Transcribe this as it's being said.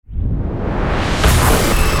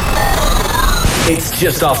It's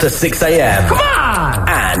just after 6 a.m. Come on!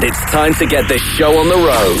 And it's time to get this show on the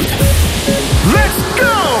road. Let's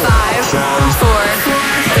go! 5, 4,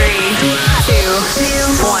 3,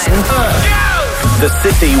 2, 1. Go! The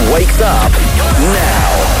city wakes up now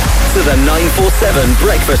to the 947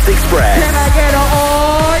 Breakfast Express. Can I get a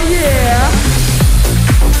oh yeah?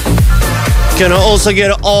 Can I also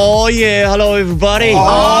get a oh yeah? Hello everybody.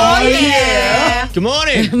 Oh yeah! Good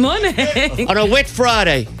morning. Good morning. On a wet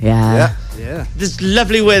Friday. Yeah. This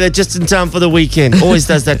lovely weather just in time for the weekend. Always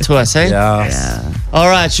does that to us, eh? Yeah. All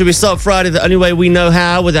right, should we start Friday the only way we know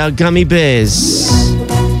how, with our gummy bears?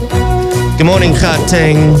 Good morning,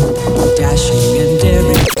 Gauteng.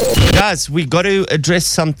 Guys, we got to address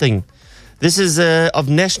something. This is of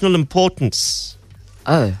national importance.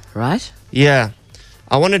 Oh, right. Yeah.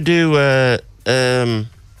 I want to do a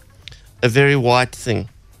very white thing.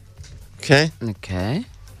 Okay? Okay.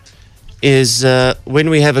 Is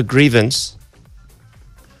when we have a grievance,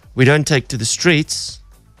 we don't take to the streets,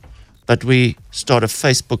 but we start a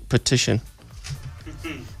Facebook petition.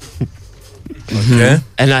 Okay.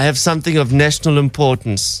 And I have something of national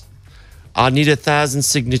importance. I need 1,000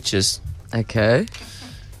 signatures Okay.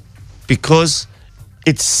 because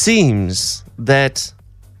it seems that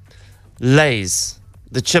Lay's,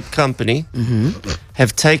 the chip company,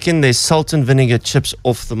 have taken their salt and vinegar chips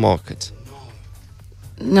off the market.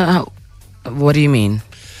 No, what do you mean?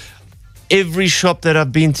 Every shop that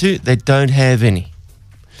I've been to, they don't have any.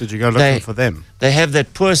 Did you go looking for them? They have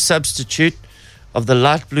that poor substitute of the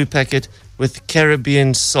light blue packet with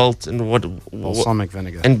Caribbean salt and Balsamic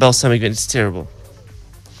vinegar. and balsamic vinegar. It's terrible.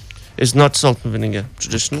 It's not salt and vinegar,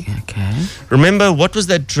 traditional. Okay. Remember, what was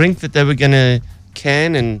that drink that they were going to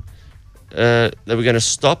can and they were going to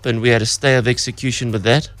stop, and we had a stay of execution with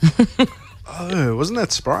that? Oh, wasn't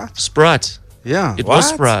that Sprite? Sprite. Yeah. It was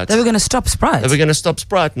Sprite. They were going to stop Sprite. They were going to stop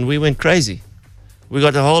Sprite, and we went crazy. We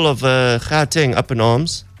got the whole of Gauteng up in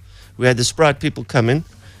arms. We had the Sprite people come in,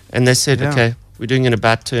 and they said, Yeah. okay, we're doing an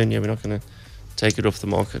about turn here. We're not going to take it off the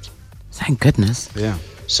market. Thank goodness. Yeah.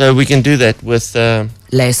 So we can do that with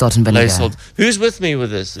Lay salt and vinegar. Lay salt. Who's with me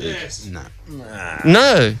with this? No.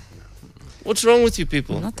 No. What's wrong with you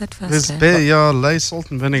people? Not that fast. This eh? beer, Lay salt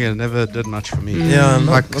and vinegar never did much for me. Yeah, I'm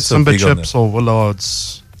like not so Simba big on chips or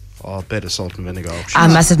Willards are better salt and vinegar options. I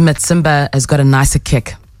must admit, Simba has got a nicer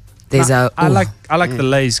kick. There's I like the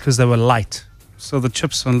Lays because they were light. So the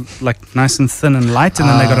chips are like nice and thin and light, and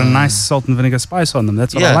then they got a nice salt and vinegar spice on them.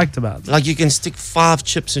 That's what I liked about them. Like you can stick 5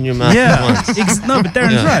 chips in your mouth at Yeah, once. no, but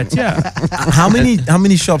Darren's Yeah. right. Yeah, How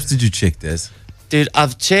many shops did you check, Des? Dude,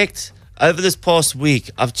 I've checked over this past week.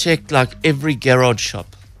 I've checked like every garage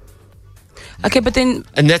shop, Okay, but then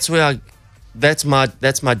and that's where that's my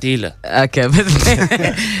dealer. okay, but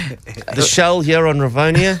The Shell here on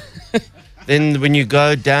Ravonia. Then when you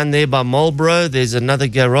go down there by Marlborough, there's another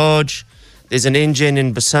garage. There's an engine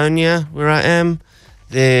in Bassonia where I am.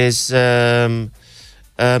 There's a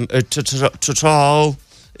Total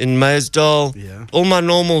in Maysdale. Yeah. All my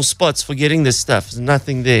normal spots for getting this stuff. There's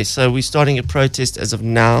nothing there. So we're starting a protest as of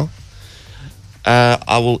now.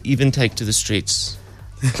 I will even take to the streets.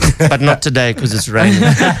 But not today because it's raining.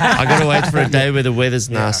 I got to wait for a day where the weather's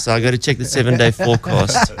nice. So I got to check the 7-day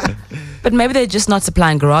forecast. but maybe they're just not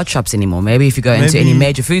supplying garage shops anymore. Maybe if you go into Maybe- any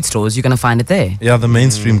major food stores, you're going to find it there. Yeah, the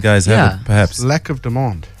mainstream guys have Yeah. it, perhaps. Lack of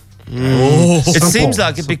demand. It Simple. seems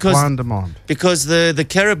like it Supply and demand. because the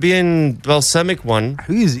Caribbean balsamic one,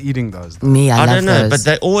 Who is eating those? Though? Me, I I love don't know, those. but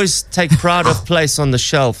they always take pride of place on the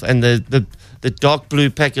shelf, and the dark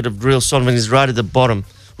blue packet of real salt is right at the bottom,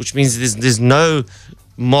 which means there's no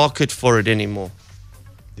market for it anymore.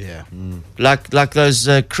 Yeah. Like those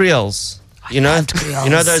Creoles, you know, loved Creoles.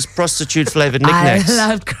 you know those prostitute flavored I knickknacks.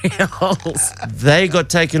 love Creoles. They got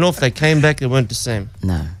taken off. They came back. They weren't the same.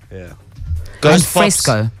 No. Yeah. And Ghost Pops.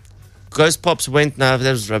 Fresco. Ghost Pops went. No,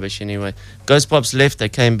 that was rubbish anyway. Ghost Pops left. They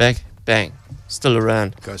came back. Bang, still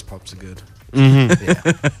around. Ghost Pops are good.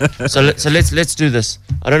 So let's do this.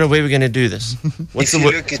 I don't know where we're going to do this. What's If the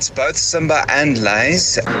you look, it's both Simba and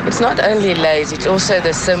Lays. It's not only Lay's, it's also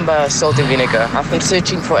the Simba salt and vinegar. I've been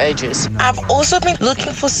searching for ages. I've also been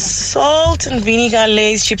looking for salt and vinegar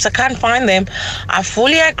Lay's chips. I can't find them. I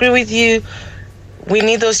fully agree with you. We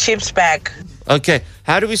need those chips back. Okay,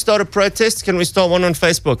 how do we start a protest? Can we start one on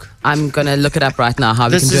Facebook? I'm going to look it up right now how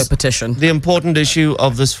we This can do a is petition. The important issue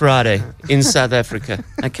of this Friday in South Africa.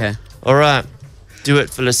 Okay. All right, do it,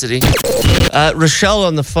 Felicity. Rochelle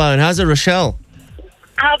on the phone. How's it, Rochelle?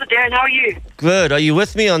 How's it, Darren? How are you? Good. Are you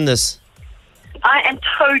with me on this? I am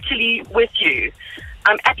totally with you.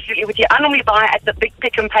 I'm absolutely with you. I normally buy at the big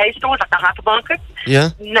pick and pay stores, like the hypermarkets. Yeah.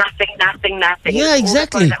 Nothing. Yeah, It's all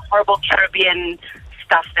exactly. that horrible Caribbean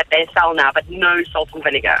stuff that they sell now, but no salt and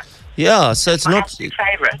vinegar. Yeah, so it's My not. absolute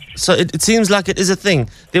favorite. So it seems like it is a thing.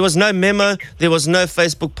 There was no memo. There was no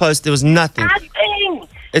Facebook post. There was nothing. Nothing.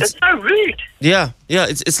 It's so rude. Yeah.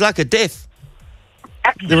 It's like a death.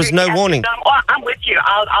 Absolutely. There was no warning. I'm with you.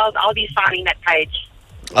 I'll be signing that page.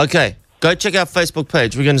 Okay, go check our Facebook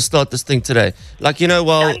page. We're going to start this thing today. Like,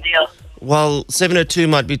 Done deal. while 702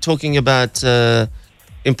 might be talking about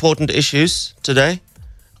important issues today,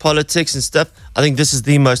 politics and stuff, I think this is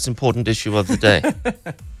the most important issue of the day.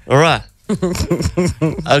 All right.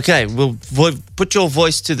 Okay, we'll put your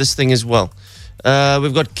voice to this thing as well.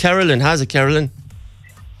 We've got Carolyn. How's it, Carolyn?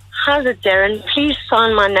 How's it, Darren? Please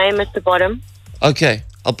sign my name at the bottom. Okay,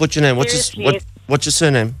 I'll put your name. What's your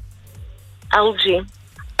surname? LG.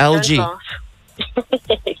 LG.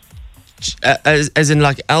 As in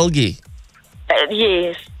like algae?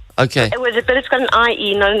 Yes. Okay. But it's got an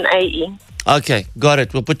IE, not an AE. Okay, got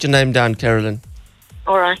it. We'll put your name down, Carolyn.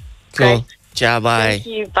 All right. Cool. Great. Ciao, bye. Thank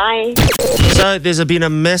you. Bye. So there's been a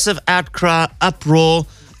massive outcry, uproar.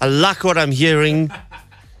 I like what I'm hearing.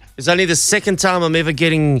 It's only the second time I'm ever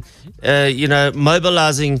getting,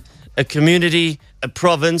 mobilizing a community, a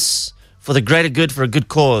province for the greater good, for a good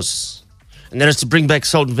cause. And that is to bring back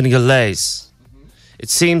salt and vinegar lays. It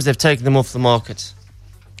seems they've taken them off the market.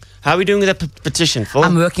 How are we doing with that petition, Phil?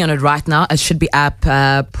 I'm working on it right now. It should be up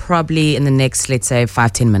probably in the next, let's say,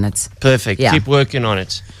 5-10 minutes. Perfect. Yeah. Keep working on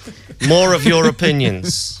it. More of your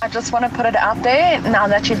opinions. I just want to put it out there, now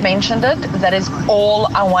that you've mentioned it, that is all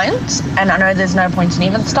I want. And I know there's no point in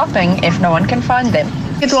even stopping if no one can find them.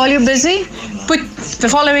 While you're busy, put the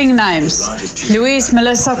following names: Louise,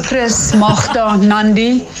 Melissa, Chris, Magda,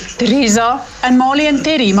 Nandi, Teresa, and Molly and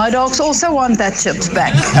Teddy. My dogs also want that chips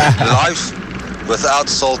back. Life without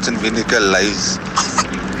salt and vinegar lays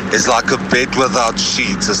is like a bed without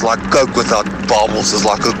sheets. It's like Coke without bubbles. It's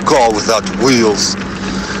like a car without wheels.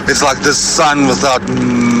 It's like the sun without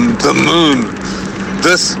the moon.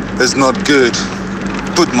 This is not good.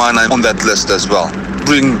 Put my name on that list as well.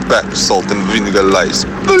 Bring back salt and vinegar lays.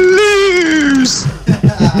 Please!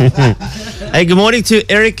 Hey, good morning to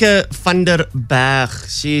Erica van der Berg.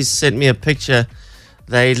 She sent me a picture.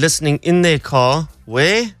 They're listening in their car.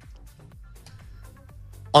 Where?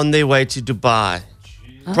 On their way to Dubai.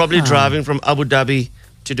 Probably driving from Abu Dhabi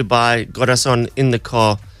to Dubai. Got us on in the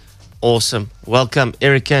car. Awesome. Welcome,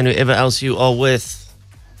 Erica, and whoever else you are with.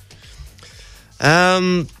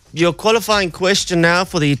 Your qualifying question now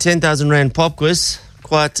for the 10,000 Rand pop quiz.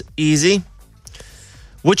 Quite easy.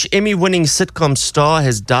 Which Emmy-winning sitcom star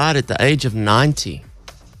has died at the age of 90?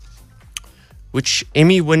 Which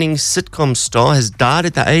Emmy-winning sitcom star has died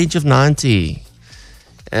at the age of 90?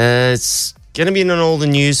 It's going to be in on all the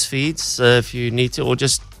news feeds, so if you need to, or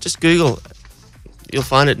just Google. You'll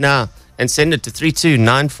find it now. And send it to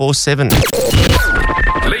 32947.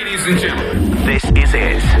 Ladies and gentlemen, this is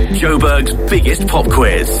it. Joburg's biggest pop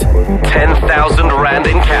quiz. 10,000 Rand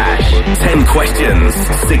in cash. 10 questions,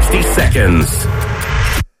 60 seconds.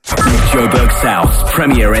 Joburg South's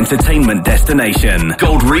premier entertainment destination.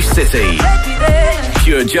 Gold Reef City.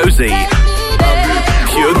 Pure Josie.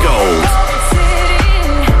 Pure Gold.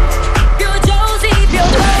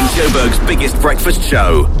 And Joburg's biggest breakfast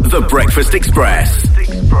show, The Breakfast Express.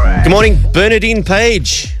 Good morning, Bernadine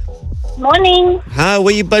Page. Morning. Hi,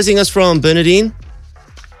 where are you buzzing us from, Bernadine?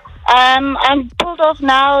 I'm pulled off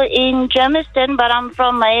now in Germiston, but I'm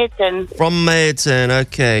from Meyerton. From Meyerton,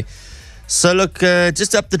 okay. So look,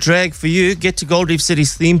 just up the drag for you. Get to Gold Reef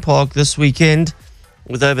City's theme park this weekend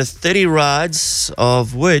with over 30 rides,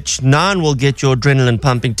 of which 9 will get your adrenaline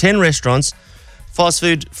pumping. 10 restaurants, fast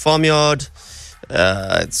food, farmyard.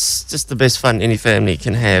 It's just the best fun any family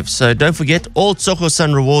can have. So don't forget, all Tsogo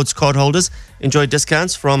Sun Rewards card holders enjoy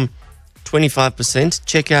discounts from 25%.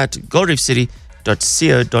 Check out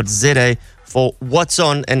goldreefcity.co.za for what's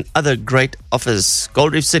on and other great offers.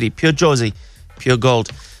 Gold Reef City, pure Josie, pure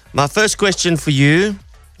gold. My first question for you,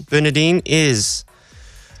 Bernadine, is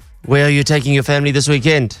where are you taking your family this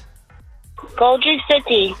weekend? Gold Reef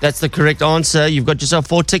City. That's the correct answer. You've got yourself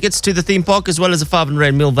 4 tickets to the theme park as well as a 500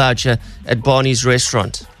 Rand meal voucher at Barney's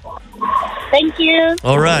Restaurant. Thank you.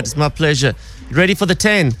 All right, it's my pleasure. You ready for the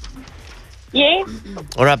 10? Yes.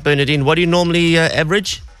 All right, Bernadine, what do you normally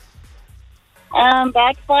average?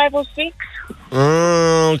 About 5 or 6.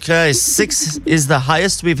 Okay, 6 is the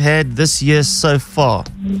highest we've had this year so far.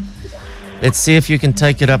 Let's see if you can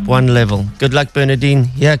take it up one level. Good luck, Bernadine.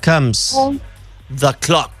 Here comes the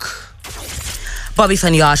clock. Bobby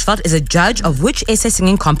van Jaarsveld is a judge of which essay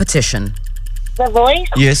singing competition? The Voice.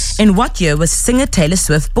 Yes. In what year was singer Taylor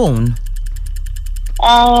Swift born?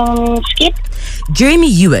 Skip.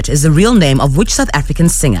 Jeremy Hewitt is the real name of which South African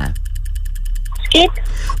singer? Skip.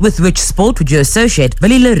 With which sport would you associate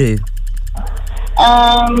Billy LaRue?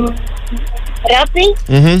 Rugby.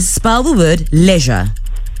 Spell the word leisure.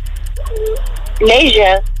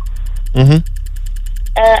 Leisure. Leasure.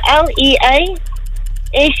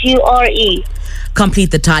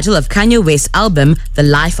 Complete the title of Kanye West's album, The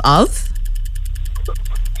Life of?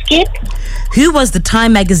 Skip. Who was the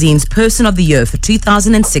Time magazine's Person of the Year for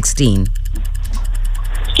 2016?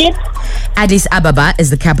 Skip. Addis Ababa is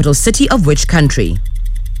the capital city of which country?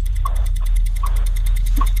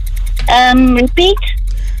 Repeat.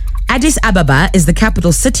 Addis Ababa is the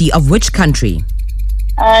capital city of which country?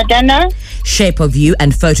 Don't know. Shape of You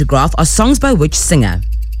and Photograph are songs by which singer?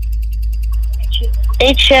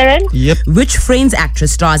 Ed Sheeran. Yep. Which Friends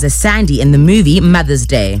actress stars as Sandy in the movie Mother's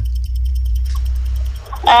Day?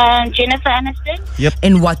 Jennifer Aniston. Yep.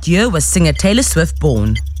 In what year was singer Taylor Swift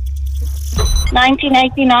born?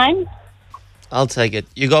 1989. I'll take it.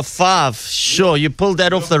 You got 5. Sure, you pulled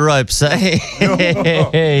that off the ropes, eh?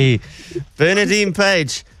 Hey. Bernadine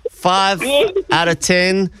Page, 5 out of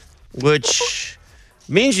 10, which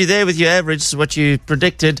means you're there with your average, is what you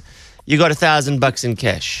predicted. You got $1,000 in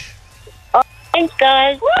cash. Thanks,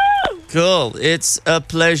 guys. Woo! Cool. It's a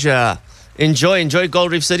pleasure. Enjoy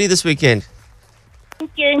Gold Reef City this weekend.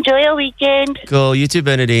 Thank you. Enjoy your weekend. Cool. You too,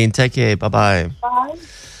 Bernadine. Take care. Bye-bye. Bye.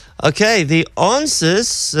 Okay, the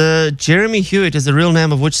answers. Jeremy Hewitt is the real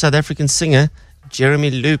name of which South African singer?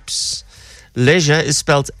 Jeremy Loops. Leisure is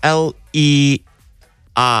spelled L-E-I,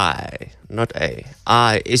 not A.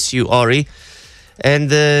 I-S-U-R-E. And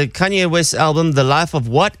the Kanye West album, The Life of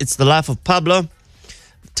What? It's The Life of Pablo.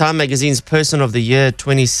 Time Magazine's Person of the Year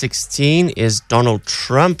 2016 is Donald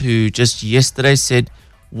Trump, who just yesterday said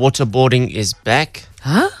waterboarding is back.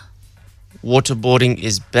 Huh? Waterboarding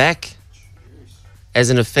is back as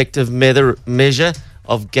an effective measure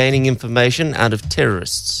of gaining information out of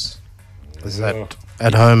terrorists. Is that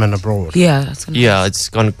at home and abroad? Yeah. It's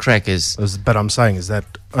gone crackers. But I'm saying, is that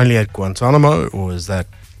only at Guantanamo or is that...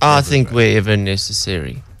 I think wherever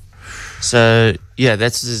necessary. So, yeah,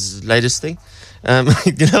 that's his latest thing. You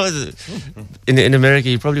know, in America,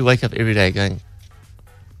 you probably wake up every day going,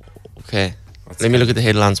 okay, let me look at the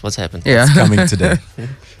headlines. What's happened? Yeah. What's coming today?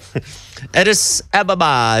 Addis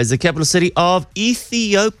Ababa is the capital city of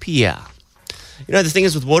Ethiopia. You know, the thing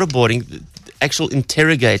is with waterboarding, the actual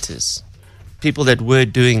interrogators, people that were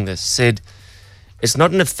doing this, said it's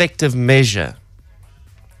not an effective measure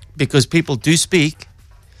because people do speak,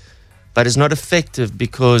 but it's not effective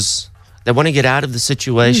because they want to get out of the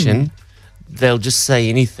situation. They'll just say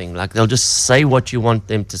anything. Like, they'll just say what you want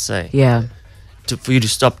them to say. Yeah. For you to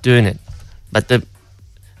stop doing it. But the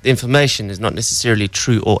information is not necessarily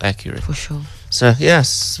true or accurate. For sure. So,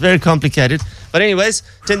 yes, very complicated. But anyways,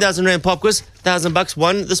 10,000 Rand pop quiz, $1,000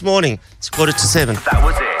 won this morning. It's 6:45. That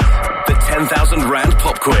was it. The 10,000 Rand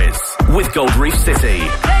pop quiz with Gold Reef City.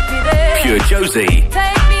 Pure Josie.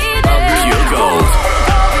 Pure Gold.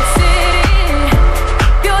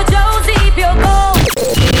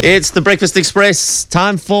 It's the Breakfast Express.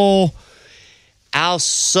 Time for our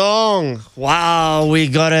song. Wow, we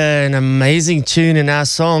got an amazing tune in our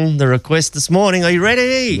song, the request this morning. Are you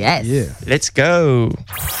ready? Yes. Yeah. Let's go.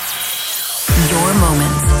 Your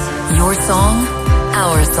moments, your song,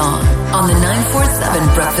 our song on the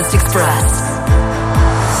 947 Breakfast Express.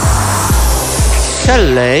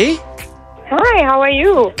 Calais. Hi, how are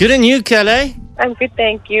you? Good, and you, Calais? I'm good,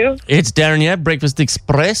 thank you. It's Darren here, Breakfast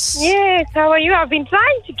Express. Yes, how are you? I've been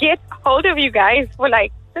trying to get hold of you guys for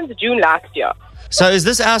since June last year. So is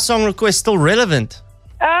this our song request still relevant?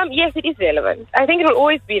 Yes, it is relevant. I think it will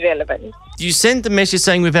always be relevant. You sent the message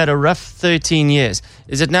saying we've had a rough 13 years.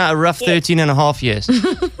 Is it now a rough 13 and a half years?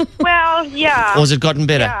 Well, yeah. Or has it gotten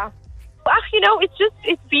better? Yeah. Well,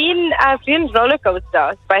 it's been a real roller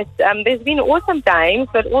coaster. But there's been awesome times,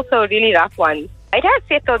 but also really rough ones. It has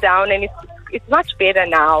settled down and it's much better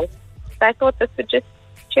now. So I thought this would just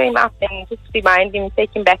cheer him up and just remind him,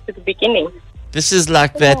 take him back to the beginning. This is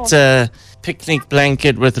like that picnic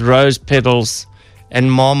blanket with rose petals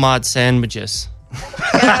and Marmite sandwiches.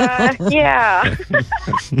 Yeah.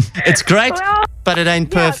 It's great, but it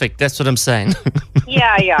ain't perfect. That's what I'm saying.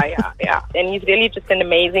 Yeah. And he's really just an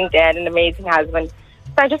amazing dad, an amazing husband.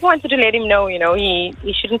 So I just wanted to let him know,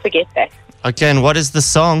 he shouldn't forget that. Okay, and what is the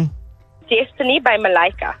song? Destiny by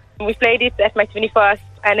Malaika. We played it at my 21st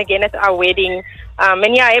and again at our wedding.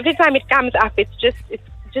 And yeah, every time it comes up, it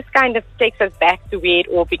just kind of takes us back to where it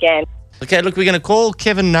all began. Okay, look, we're going to call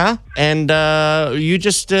Kevin now, and you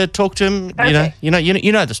just talk to him. Okay. You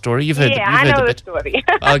know the story. You've heard. I you've know heard the bit. story.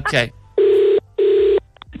 Okay.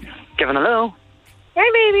 Kevin, hello. Hey,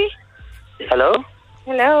 baby. Hello.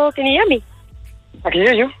 Hello. Can you hear me? I can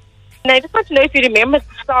hear you. And I just want to know if you remember the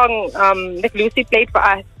song that Lucy played for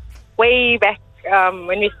us way back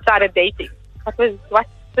when we started dating. What's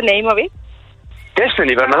the name of it?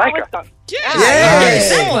 Destiny by Malika.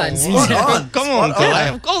 Yes. Come on, Kelly.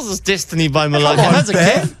 Of course it's Destiny by Malika. How's it,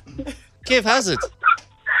 Kev? Kev, how's it?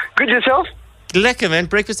 Good, yourself? Lekker, man.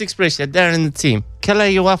 Breakfast Express. Yeah, Darren and the team. Kelly,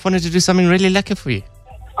 your wife wanted to do something really lekker for you.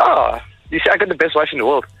 Oh, you see, I got the best wife in the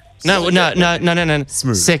world. No.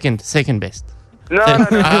 Smooth. Second best. No.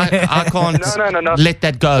 I can't let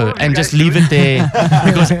that go and just leave it there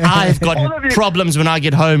because I've got problems when I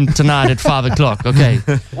get home tonight at 5 o'clock. Okay.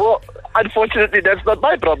 Well, unfortunately, that's not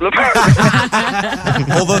my problem.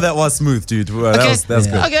 Although that was smooth, dude. Well, that was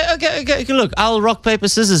good. Okay. Look, I'll rock, paper,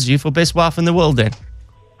 scissors you for best wife in the world then.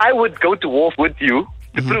 I would go to war with you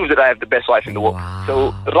to prove that I have the best wife in the world.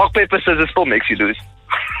 So, rock, paper, scissors still makes you lose.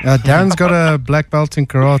 Darren's got a black belt in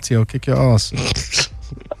karate. I'll kick your ass.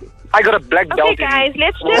 I got a black belt. Okay, guys,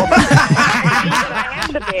 let's just. I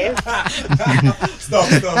am the best. Stop.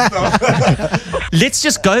 Let's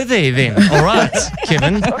just go there then. All right,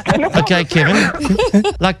 Kevin. Okay, Kevin.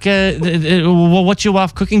 Like, what's your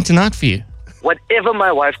wife cooking tonight for you? Whatever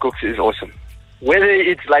my wife cooks is awesome. Whether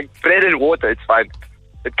it's like bread and water, it's fine.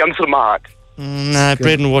 It comes from my heart. No,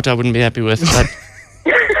 bread and water I wouldn't be happy with. But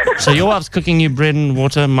so your wife's cooking you bread and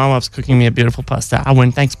water. My wife's cooking me a beautiful pasta. I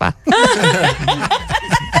win. Thanks, bye.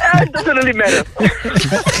 It doesn't really matter.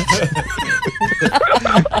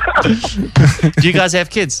 Do you guys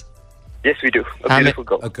have kids? Yes, we do. A beautiful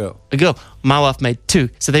girl. A girl. My wife made 2.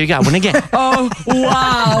 So there you go. I win again. Oh,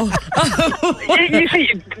 wow. You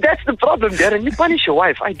see, that's the problem, Darren. You punish your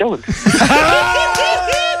wife. I don't.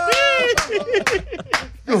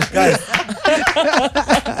 Guys,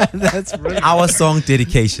 that's brilliant. Our song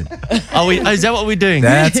dedication. Is that what we're doing?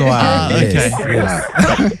 That's why. Okay.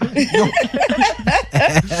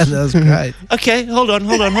 That's great. Okay, hold on.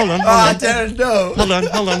 Darren, no. Hold on.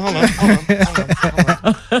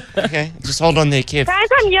 Okay, just hold on there, Kev. Guys,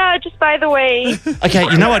 I'm here, just by the way. Okay,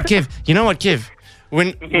 you know what, Kev?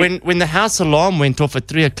 When the house alarm went off at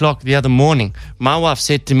 3 o'clock the other morning, my wife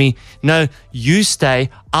said to me, "No, you stay.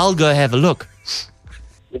 I'll go have a look."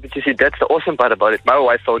 But you see, that's the awesome part about it. My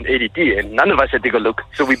wife phoned ADT and none of us had to go look.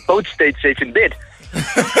 So we both stayed safe in bed.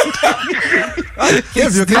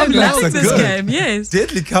 Kev, your comebacks are good. Game, yes.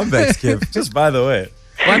 Deadly comebacks, Kev. Just by the way.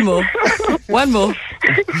 One more.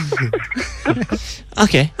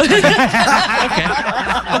 Okay.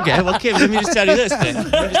 Well, Kev, let me just tell you this.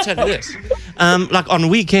 Like on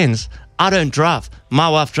weekends, I don't drive. My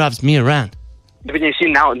wife drives me around. But you see,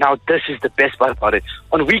 now this is the best part about it.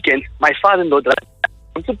 On weekends, my father-in-law drives.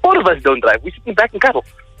 So both of us don't drive. We sit in the back and cuddle.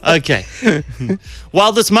 Okay.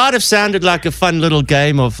 While this might have sounded like a fun little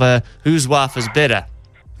game of whose wife is better,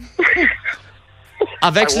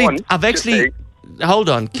 I've actually. Hold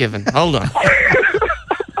on, Kevin. Hold on.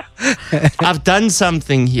 I've done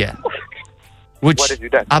something here, which What have you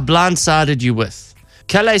done? I blindsided you with.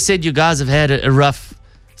 Calais said you guys have had a rough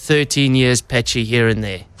 13 years patchy here and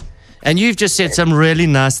there, and you've just said some really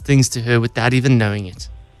nice things to her without even knowing it.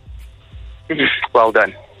 Well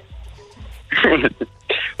done.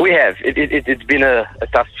 We have. It's been a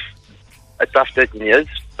tough 13 years,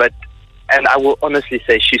 and I will honestly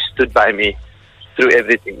say she stood by me through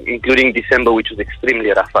everything, including December, which was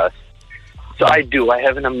extremely rough for us. So I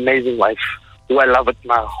have an amazing wife who I love with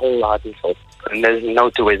my whole heart and soul, and there's no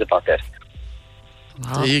two ways about that.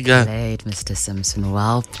 Well There you go. played, Mr. Simpson.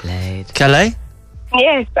 Well played. Calais,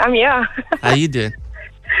 Yes, I'm here. how you doing?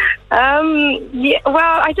 Yeah,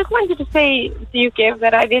 well, I just wanted to say to you, Kev,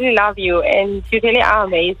 that I really love you, and you really are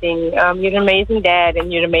amazing. You're an amazing dad,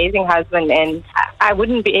 and you're an amazing husband, and I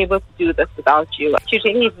wouldn't be able to do this without you.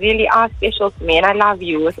 You really are special to me, and I love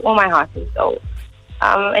you with all my heart and soul.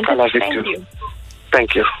 And I love you thank too. you.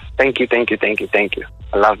 Thank you.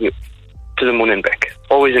 I love you. To the moon and back.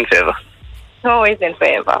 Always in favor. Always and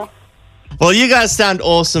forever. Well, you guys sound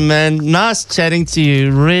awesome, man. Nice chatting to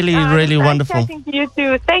you. Really, really Nice wonderful. chatting to you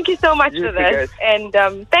too. Thank you so much for this, and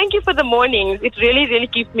thank you for the mornings. It really, really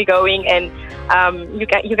keeps me going, and you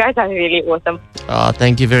guys are really awesome. Oh,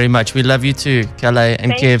 thank you very much. We love you too, Calais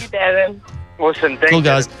and Thank Kev. you, Darren. Awesome. Thank Cool, you.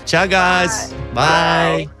 guys. Ciao, guys.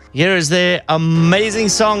 Bye. Here is their amazing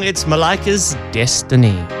song. It's Malika's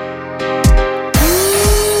Destiny.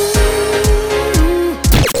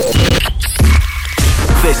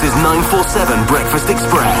 This is 947 Breakfast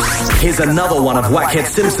Express. Here's another one of Wackhead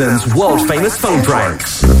Simpson's world-famous phone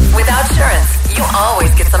pranks. Without insurance, you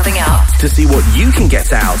always get something out. To see what you can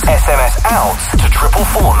get out, SMS out to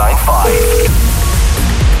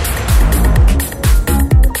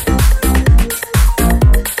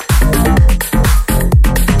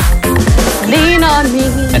 44495. Lean on me.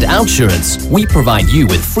 And Outsurance, we provide you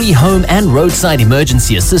with free home and roadside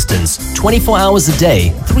emergency assistance 24 hours a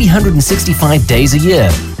day, 365 days a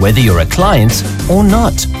year, whether you're a client or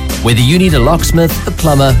not. Whether you need a locksmith, a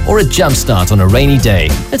plumber, or a jumpstart on a rainy day,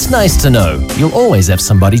 it's nice to know you'll always have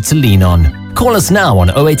somebody to lean on. Call us now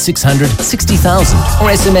on 08600 60,000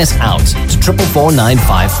 or SMS out to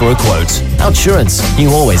 44495 for a quote. Outsurance,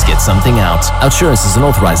 you always get something out. Outsurance is an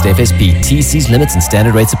authorized FSP. TC's limits and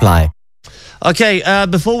standard rates apply. Okay,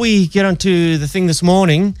 before we get on to the thing this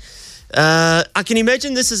morning, I can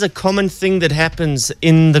imagine this is a common thing that happens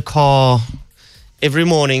in the car every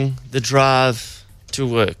morning, the drive to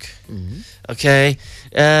work. Mm-hmm. Okay,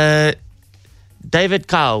 David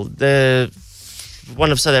Kyle,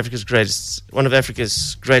 one of Africa's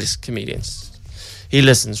greatest comedians. He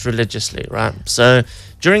listens religiously, right? So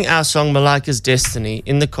during our song Malika's Destiny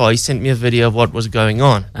in the car, he sent me a video of what was going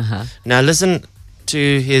on. Uh-huh. Now listen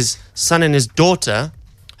to his son and his daughter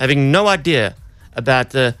having no idea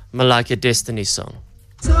about the Malika Destiny song.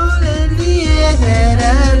 Do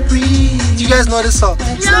you guys know this song?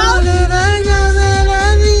 No.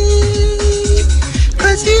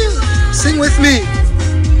 Sing with me.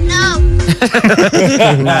 No.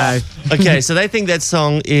 Okay, so they think that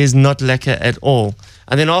song is not lekker at all.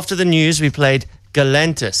 And then after the news, we played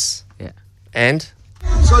Galantis. Yeah. And?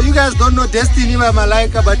 So you guys don't know Destiny by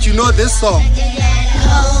Malika, but you know this song.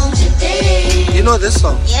 You know this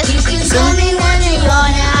song? Yes, you can call me when you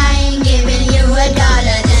wanna. I ain't giving you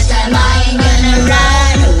 $1. This time I ain't gonna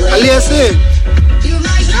run away. Aliyah, sing. You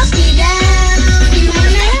might knock me down. You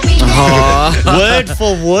might knock me down. Word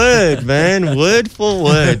for word, man. Word for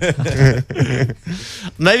word.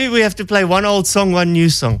 Maybe we have to play one old song, one new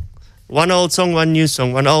song. One old song, one new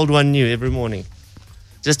song. One old, one new every morning.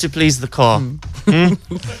 Just to please the car.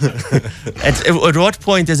 At what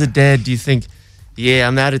point as a dad do you think, yeah,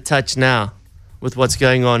 I'm out of touch now with what's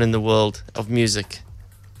going on in the world of music?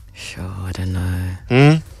 Sure, I don't know.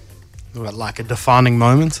 Like a defining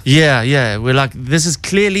moment? Yeah. We're like, this is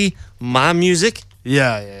clearly my music.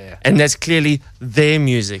 Yeah. And that's clearly their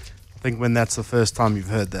music. I think when that's the first time you've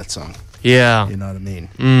heard that song. Yeah. You know what I mean?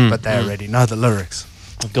 But they already know the lyrics.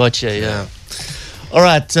 Gotcha, yeah. All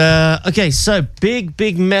right. Okay, so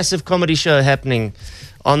big, massive comedy show happening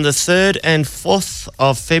on the 3rd and 4th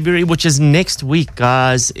of February, which is next week,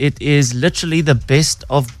 guys. It is literally the best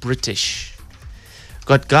of British.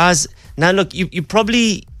 Got guys. Now, look, you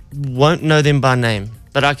probably won't know them by name,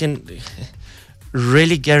 but I can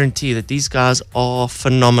really guarantee that these guys are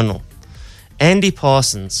phenomenal. Andy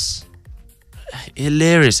Parsons,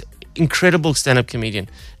 hilarious, incredible stand-up comedian.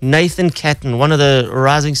 Nathan Catton, one of the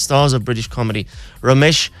rising stars of British comedy.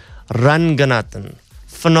 Ramesh Ranganathan,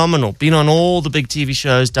 phenomenal. Been on all the big TV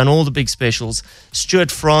shows, done all the big specials.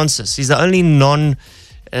 Stuart Francis, he's the only non-British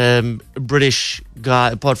guy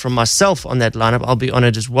apart from myself on that lineup. I'll be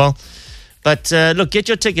honored as well. But look, get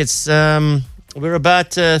your tickets. We're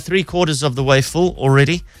about 3/4 of the way full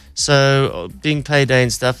already. So being payday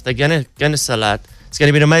and stuff, they're gonna sell out. It's going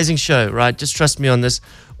to be an amazing show, right? Just trust me on this.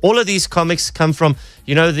 All of these comics come from,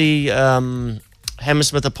 the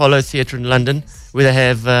Hammersmith Apollo Theatre in London, where they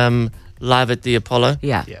have Live at the Apollo,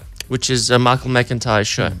 which is Michael McIntyre's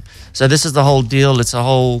show. So this is the whole deal. It's a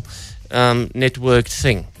whole networked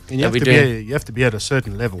thing. And you have to be at a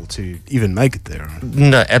certain level to even make it there.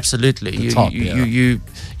 No, absolutely.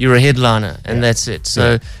 You're a headliner, and that's it.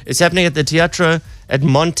 So it's happening at the Teatro at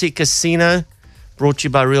Monte Casino, brought to you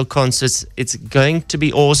by Real Concerts. It's going to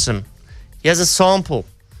be awesome. Here's a sample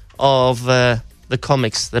of the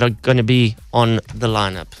comics that are going to be on the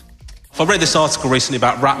lineup. I read this article recently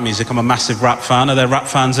about rap music. I'm a massive rap fan. Are there rap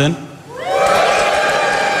fans in?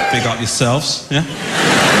 Big up yourselves, yeah?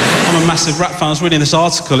 I'm a massive rap fan. I was reading this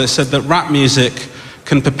article. It said that rap music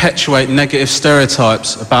can perpetuate negative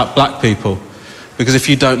stereotypes about black people. Because if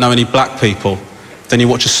you don't know any black people, then you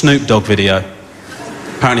watch a Snoop Dogg video.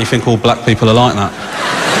 Apparently you think all black people are like that.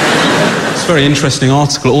 It's a very interesting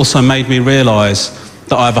article. It also made me realise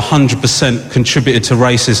that I've 100% contributed to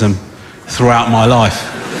racism throughout my life.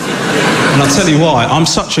 And I'll tell you why. I'm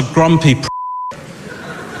such a grumpy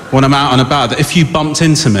when I'm out and about that if you bumped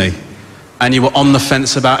into me and you were on the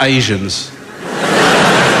fence about Asians,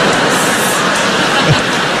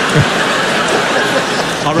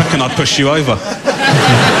 I reckon I'd push you over.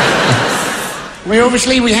 We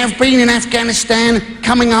have been in Afghanistan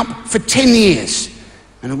coming up for 10 years.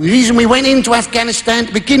 And the reason we went into Afghanistan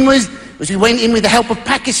to begin with was we went in with the help of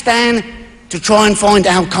Pakistan to try and find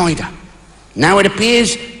Al-Qaeda. Now it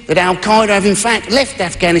appears that Al-Qaeda have in fact left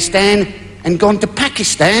Afghanistan and gone to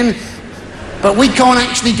Pakistan, but we can't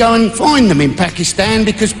actually go and find them in Pakistan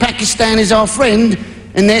because Pakistan is our friend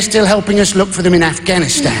and they're still helping us look for them in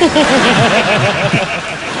Afghanistan.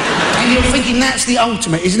 And you're thinking that's the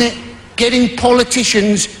ultimate, isn't it? Getting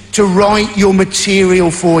politicians to write your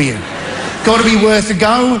material for you. Got to be worth a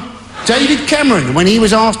go. David Cameron, when he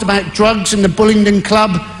was asked about drugs and the Bullingdon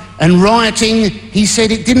Club and rioting, he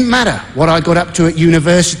said it didn't matter what I got up to at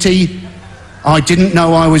university. I didn't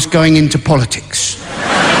know I was going into politics.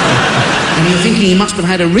 And you're thinking he must have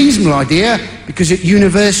had a reasonable idea because at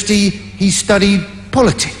university he studied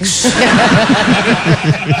politics.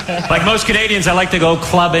 Like most Canadians, I like to go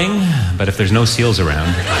clubbing, but if there's no seals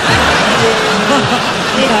around.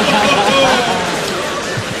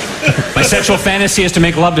 My sexual fantasy is to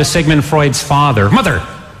make love to Sigmund Freud's father. Mother!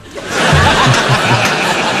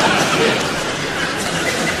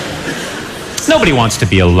 Nobody wants to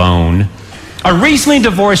be alone. A recently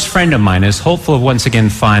divorced friend of mine is hopeful of once again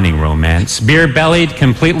finding romance. Beer-bellied,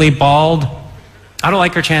 completely bald. I don't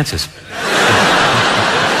like her chances.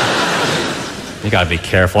 You gotta be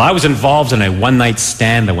careful. I was involved in a one-night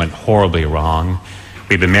stand that went horribly wrong.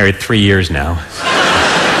 We've been married 3 years now.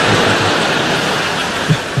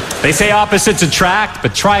 They say opposites attract,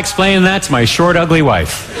 but try explaining that to my short, ugly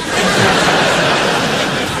wife.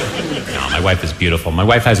 No, my wife is beautiful. My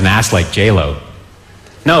wife has an ass like J-Lo.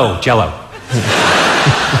 No, Jell-O.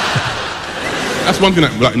 That's one thing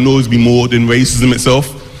that annoys me more than racism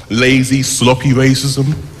itself. Lazy, sloppy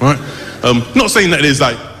racism, right? Not saying that there's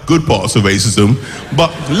good parts of racism,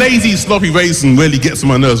 but lazy, sloppy racism really gets on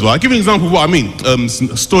my nerves, right? I'll give you an example of what I mean.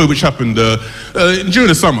 A story which happened during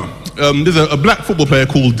the summer. There's a black football player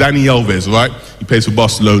called Dani Alves, right? He plays for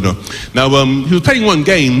Barcelona. Now, he was playing one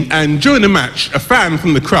game, and during the match, a fan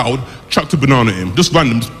from the crowd chucked a banana at him. Just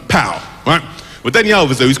random, pow, right? But Dani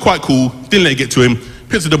Alves, though, he's quite cool, didn't let it get to him,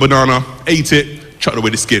 picked up the banana, ate it, chucked away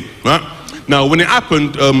the skin, right? Now, when it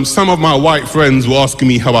happened, some of my white friends were asking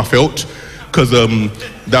me how I felt, because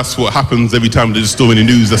that's what happens every time there's a story in the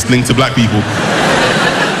news that's linked to black people.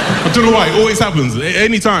 I don't know why, it always happens.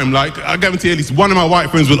 Anytime, I guarantee at least one of my white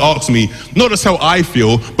friends will ask me, not just how I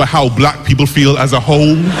feel, but how black people feel as a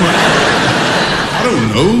whole. I don't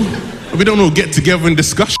know. We don't all get together and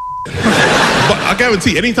discuss But I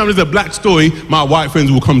guarantee, anytime there's a black story, my white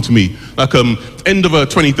friends will come to me. End of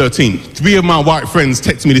 2013, 3 of my white friends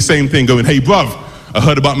text me the same thing, going, "Hey, bruv, I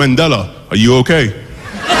heard about Mandela. Are you okay?"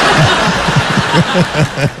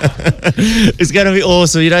 It's going to be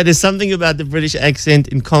awesome. There's something about the British accent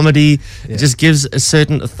in comedy. It just gives a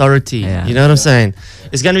certain authority. You know what I'm saying?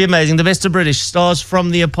 It's going to be amazing. The Best of British stars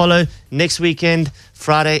from the Apollo next weekend,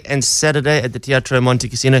 Friday and Saturday at the Teatro Monte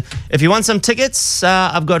Casino. If you want some tickets,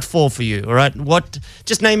 I've got 4 for you, all right?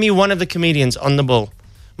 Just name me one of the comedians on the bill.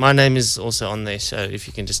 My name is also on there, so if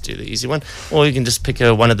you can just do the easy one, or you can just pick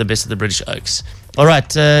one of the Best of the British Oaks. All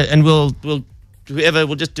right, and we'll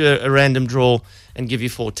just do a random draw and give you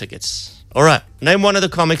 4 tickets. All right, name one of the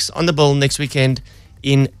comics on the bill next weekend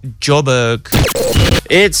in Joburg.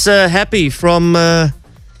 It's Happy from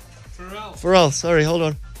Pharrell. Sorry, hold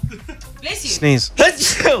on. Bless you. Sneeze.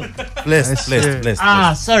 Blessed.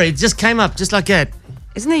 Sorry, it just came up just like that.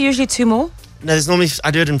 Isn't there usually 2 more? No, there's normally, I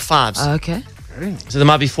do it in 5s. Oh, okay. So there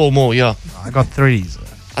might be 4 more, yeah. I got 3s.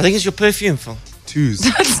 I think it's your perfume, Phil. 2s.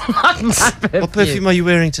 That's not my perfume. What perfume are you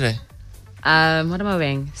wearing today? What am I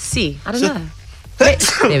wearing? C. I don't know. Wait,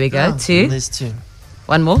 there we go. 2. There's 2.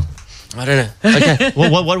 1 more. I don't know. Okay.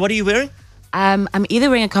 What are you wearing? I'm either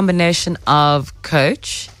wearing a combination of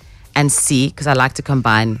Coach and C because I like to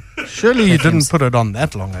combine. Surely you didn't put it on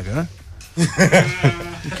that long ago.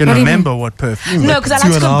 You can remember what perfume. No, because I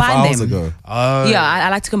like to combine them. Ago. Yeah, I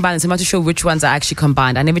like to combine them. So I'm not too sure which ones are actually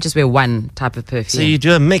combined. I never just wear one type of perfume. So you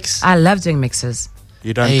do a mix? I love doing mixes.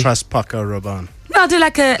 You don't trust Paco Rabanne? No, I'll do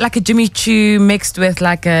like a Jimmy Choo mixed with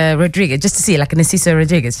like a Rodriguez, just to see, like a Narciso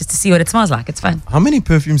Rodriguez, just to see what it smells like. It's fun. How many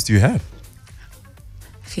perfumes do you have?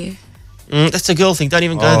 A few. That's a girl thing. Don't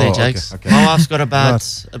even go there, Jakes. Okay. My wife's got about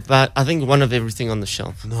I think one of everything on the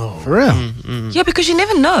shelf. No, for real? Yeah, because you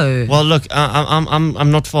never know. Well, look,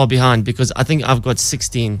 I'm not far behind because I think I've got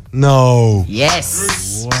 16. No.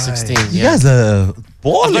 Yes. Why? 16. You Yeah. guys are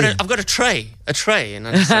balling. I've got a tray, and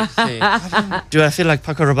I just say, do I feel like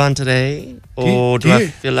Paco Rabanne today, or do I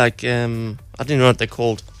feel like I don't know what they're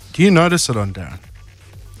called? Do you notice it on Darren?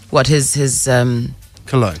 What his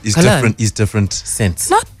Cologne. He's different scents.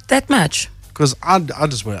 Not that much. Because I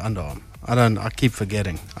just wear underarm. I keep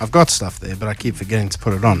forgetting. I've got stuff there, but I keep forgetting to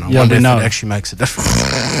put it on. I wonder if it actually makes a difference.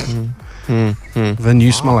 Then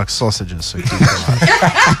you smell like sausages. So keep it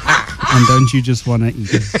alive. And don't you just want to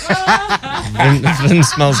eat it? Vin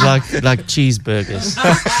smells like cheeseburgers.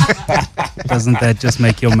 Doesn't that just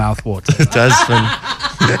make your mouth water? It does, Vin.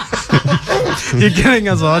 You're getting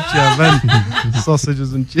us hot here, Vin.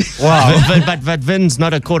 Sausages and cheese. Wow. but Vin's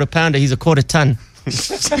not a quarter pounder, he's a quarter ton. Don't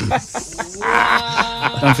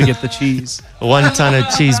forget the cheese. 1 ton of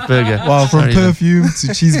cheeseburger. Wow, from Sorry, perfume to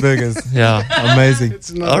cheeseburgers. Yeah.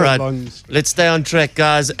 Amazing. All right. Let's stay on track,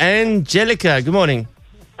 guys. Angelica, good morning.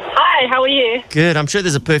 Hi, how are you? Good. I'm sure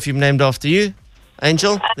there's a perfume named after you.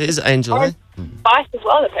 Angel? There's Angel, eh? Spice as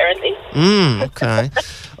well, apparently. Okay.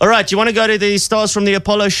 All right. You want to go to the Stars from the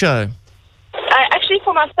Apollo show? Actually,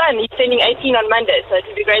 for my son, he's turning 18 on Monday, so it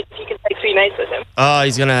would be great if you could take 3 mates with him. Oh,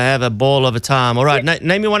 he's going to have a ball of a time. All right.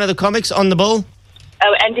 Name me one of the comics on the bill.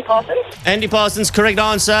 Oh, Andy Parsons. Andy Parsons, correct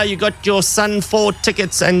answer. You got your son 4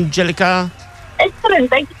 tickets, Angelica. Excellent.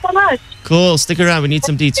 Thank you so much. Cool. Stick around. We need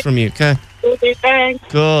some deets from you, okay? Okay, thanks.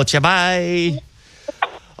 Cool. Bye.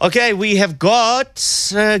 Okay, we have got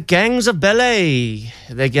Gangs of Ballet.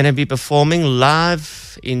 They're going to be performing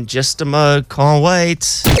live in just a mo. Can't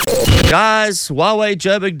wait. Guys, Huawei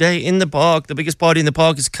Joburg Day in the park. The biggest party in the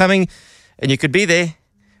park is coming, and you could be there.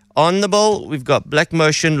 On the bill, we've got Black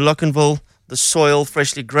Motion, Lockenville, The Soil,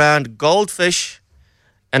 Freshly Ground, Goldfish,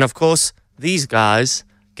 and of course, these guys,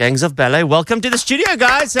 Gangs of Ballet. Welcome to the studio,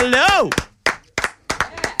 guys. Hello.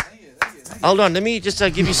 Hold on, let me just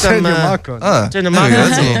give you some... Turn your mic on. Turn the mic on.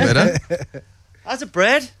 That's a little better. How's it,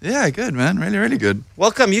 Brad? Yeah, good, man. Really, really good.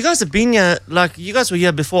 Welcome. You guys have been here, you guys were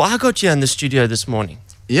here before. I got you in the studio this morning.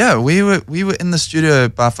 Yeah, we were in the studio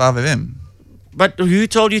by 5 a.m. But who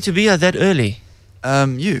told you to be here that early?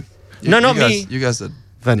 You. No, not you guys, me. You guys did.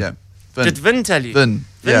 Vin. Yeah. Vin. Did Vin tell you? Vin.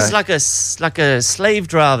 Vin's Yeah. like a slave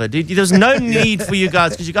driver, dude. There was no need for you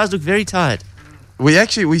guys because you guys look very tired. We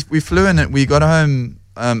actually we flew in and we got home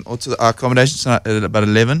or to our accommodation tonight at about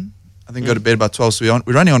 11. I think go to bed about 12. So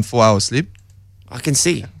we're only on 4 hours sleep. I can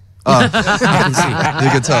see. Oh, I can see.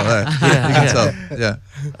 you can tell. Yeah, you can tell.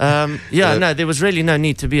 Yeah. No, there was really no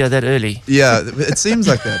need to be here that early. Yeah, it seems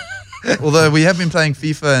like that. Although we have been playing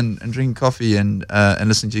FIFA and drinking coffee and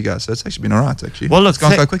listening to you guys, so it's actually been all right. Actually, Well, look, it's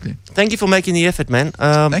gone quite quickly. Thank you for making the effort, man.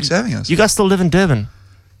 Thanks for having us. You guys still live in Durban?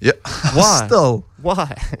 Yeah. Why? Still.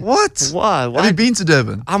 Why? What? Why? Have you been to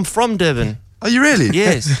Durban? I'm from Durban. Are you really?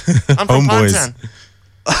 Yes. I'm from Pinetown.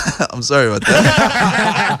 I'm sorry about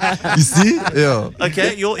that. You see? Yeah.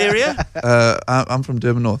 Okay, your area? I'm from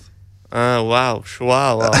Durban North. Wow.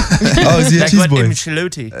 Oh, is he a cheese boy?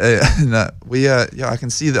 Mshluti. No, I can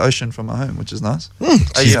see the ocean from my home, which is nice.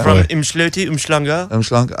 Are you from Mshluti, Umhlanga?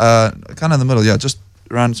 Umhlanga, kind of in the middle, yeah, just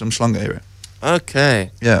around some Umhlanga area.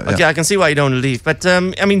 Okay. Yeah. Okay, I can see why you don't want to leave. But,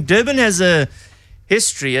 I mean, Durban has a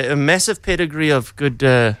history, a massive pedigree of good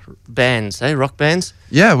bands, rock bands.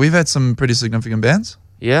 Yeah, we've had some pretty significant bands.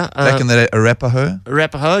 Yeah. Back in the day, Arapaho.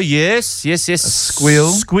 Arapaho, yes. A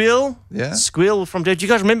Squeal. Yeah. Squeal from Durban. Do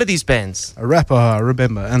you guys remember these bands? Arapaho, I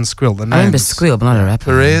remember, and Squeal. The names. I remember Squeal, but not a rapper.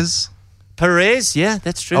 Perez, yeah,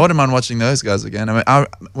 that's true. I wouldn't mind watching those guys again. I mean,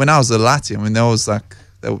 when I was a latte, that was like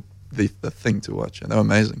the thing to watch, and they were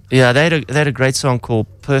amazing. Yeah, they had a great song called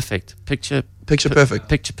Perfect. Picture Perfect.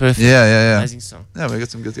 Picture Perfect. Yeah. Amazing song. Yeah, we got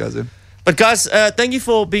some good guys there. But guys, thank you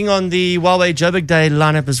for being on the Huawei Joburg Day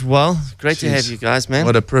lineup as well. Great to have you guys, man.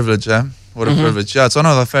 What a privilege, What a privilege. Yeah, it's one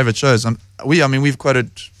of our favorite shows. We've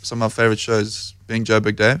quoted some of our favorite shows being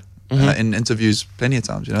Joburg Day in interviews plenty of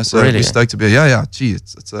times, So really? we're stoked to be here. Yeah. Gee,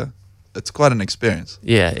 it's quite an experience.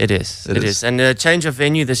 Yeah, it is. It is. And a change of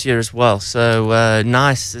venue this year as well. So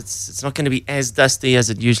nice. It's not going to be as dusty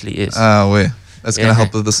as it usually is. That's going to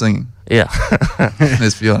help with the singing. Yeah.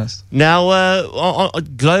 Let's be honest. Now,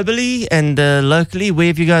 globally and locally, where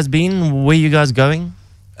have you guys been? Where are you guys going?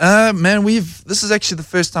 Man, this is actually the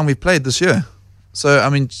first time we've played this year. So, I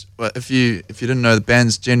mean, if you didn't know, the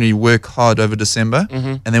bands generally work hard over December,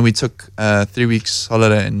 and then we took 3 weeks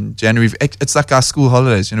holiday in January. It's like our school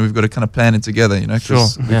holidays, we've got to kind of plan it together,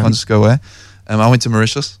 because we can't just go away. I went to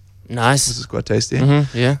Mauritius. Nice. This is quite tasty.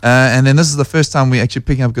 Yeah. And then this is the first time we're actually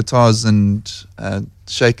picking up guitars and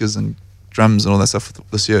shakers and drums and all that stuff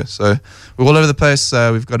this year. So we're all over the place.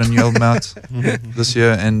 We've got a new album out this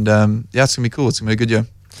year, and it's gonna be cool. It's gonna be a good year.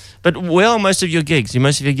 But where are most of your gigs?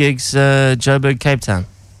 Most of your gigs, Joburg, Cape Town?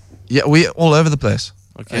 Yeah, we're all over the place.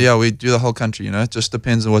 Okay. Yeah, we do the whole country. It just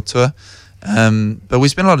depends on what tour. But we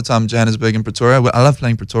spend a lot of time in Johannesburg and Pretoria. I love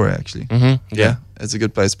playing Pretoria, actually. Yeah. It's a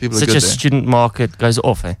good place. People Such are good a there. student market goes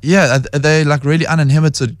off, eh? Yeah, they're like really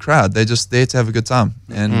uninhibited crowd. They're just there to have a good time.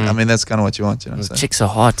 And I mean, that's kind of what you want, The chicks are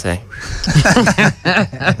hot, eh?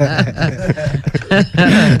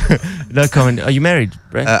 No comment. Are you married,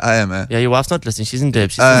 Brad? I am, Yeah, your wife's not listening. She's in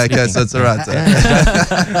Durban. okay, so it's all right.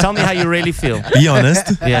 Tell me how you really feel. Be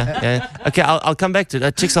honest. Yeah. Okay, I'll come back to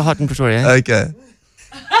it. Chicks are hot in Pretoria. Eh? Okay.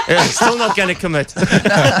 Yeah, still not going to commit.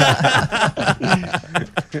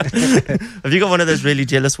 Have you got one of those really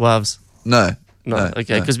jealous wives? No.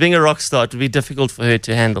 Okay, because being a rock star, it would be difficult for her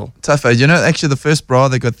to handle. Tough, You know, actually, the first bra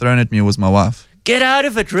that got thrown at me was my wife. Get out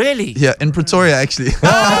of it, really? Yeah, in Pretoria, actually. This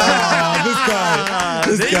guy.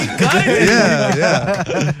 Yeah.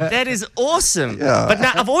 That is awesome. Yeah. But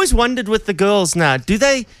now, I've always wondered with the girls now, do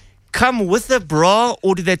they come with a bra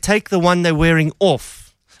or do they take the one they're wearing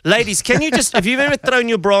off? Ladies, can you just, have you ever thrown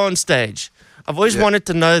your bra on stage? I've always wanted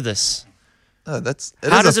to know this. No, How is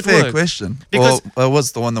does a it fair work? question. Because Well, it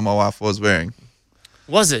was the one that my wife was wearing.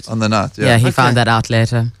 Was it? On the night, Yeah, he found that out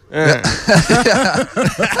later.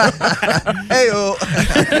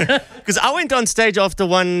 Because I went on stage after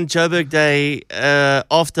one Joburg day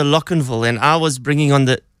after Lochinville, and I was bringing on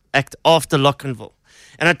the act after Lochinville.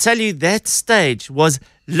 And I tell you, that stage was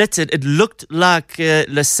littered. It looked like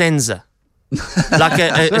La Senza. Like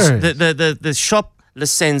the shop La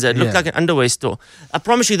Senza. It looked like an underwear store. I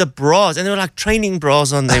promise you, the bras, and there were like training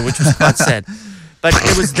bras on there, which was quite sad. But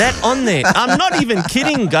there was that on there. I'm not even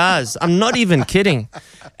kidding, guys. I'm not even kidding.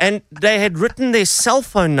 And they had written their cell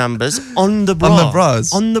phone numbers on the bra. On the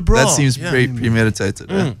bras? On the bra. That seems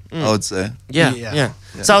premeditated, I would say. Yeah.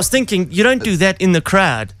 So I was thinking, you don't do that in the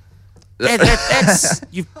crowd. That's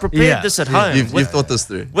you've prepared this at home. You've thought this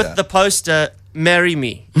through. With the poster, marry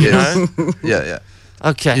me. Yes. You know? Yeah.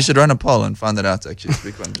 Okay. You should run a poll and find that out, actually.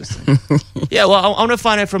 It's quite interesting. Yeah, well, I want to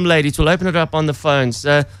find out from ladies. We'll open it up on the phones.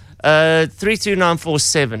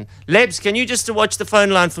 32947. Lebs, can you just watch the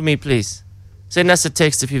phone line for me, please? Send us a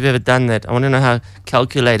text if you've ever done that. I want to know how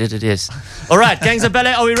calculated it is. All right, Gangs of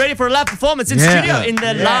Ballet, are we ready for a live performance in studio in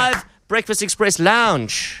the live Breakfast Express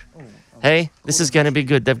lounge? Hey, this is going to be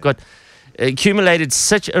good. They've got accumulated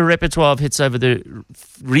such a repertoire of hits over the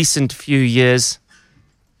recent few years.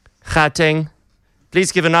 Gauteng,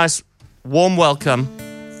 please give a nice warm welcome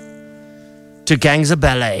to Gangs of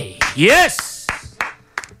Ballet. Yes!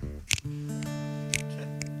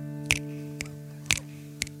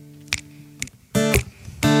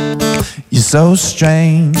 You're so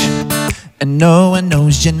strange, and no one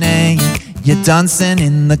knows your name. You're dancing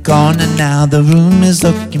in the corner now, the room is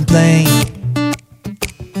looking plain.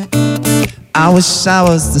 I wish I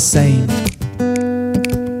was the same.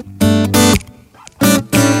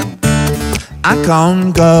 I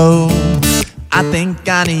can't go, I think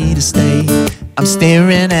I need to stay. I'm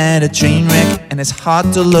staring at a train wreck and it's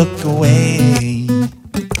hard to look away.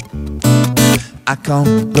 I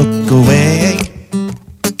can't look away.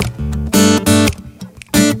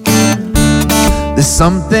 There's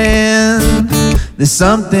something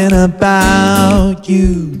about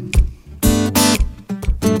you.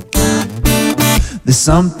 There's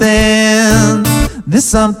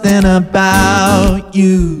something about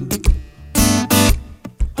you.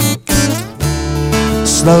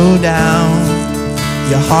 Slow down,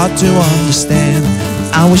 you're hard to understand.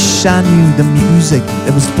 I wish I knew the music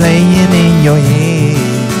that was playing in your head.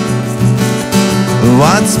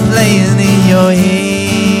 What's playing in your head?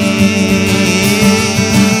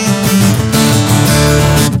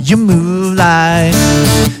 You move like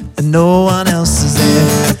no one else is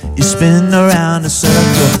there. You spin around a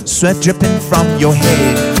circle, sweat dripping from your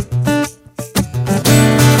head.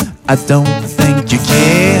 I don't think you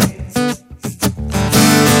care.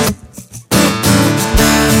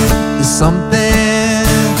 There's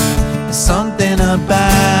something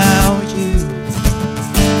about you.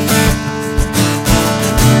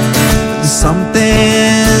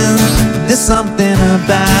 There's something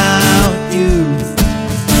about you.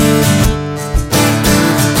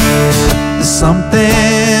 There's something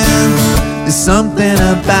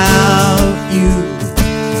about you.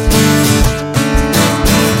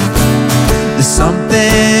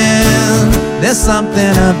 There's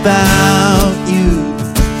something about you.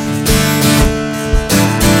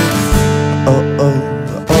 Oh oh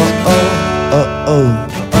oh oh oh oh oh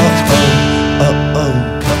oh oh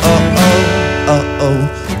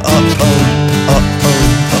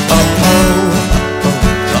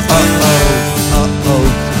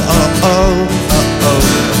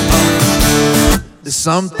There's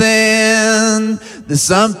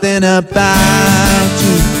something about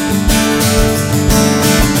you.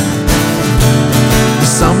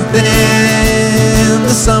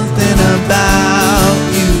 There's something about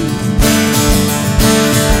you.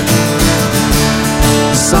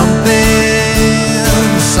 There's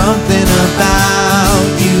something about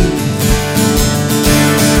you.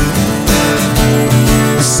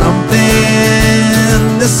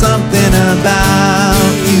 There's something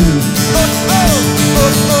about you.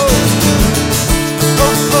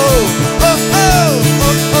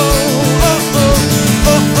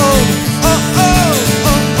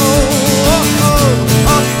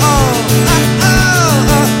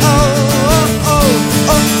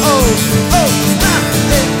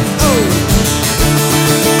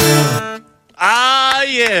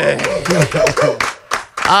 you.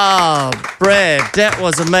 Brad, that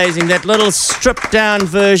was amazing. That little stripped down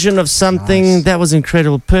version of something that was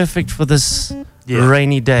incredible. Perfect for this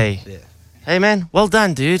rainy day. Yeah. Hey, man, well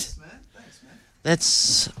done, dude. Thanks, man.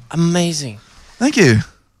 That's amazing. Thank you.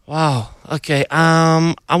 Wow. Okay.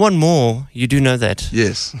 I want more. You do know that.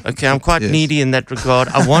 Yes. Okay. I'm quite needy in that regard.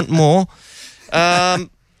 I want more.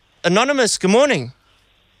 Anonymous. Good morning.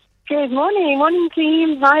 Good morning. Morning,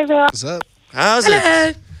 team. Hi, everyone. What's up? How's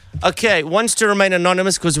it? Okay. Wants to remain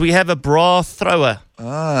anonymous because we have a bra thrower. All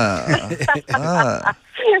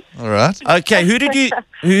right. Okay. Who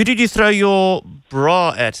did you throw your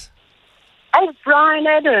bra at? It's Brian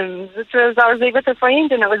Adams. I was there with a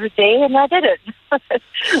friend and it was a day and I did it.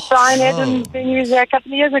 Brian Adams been used there a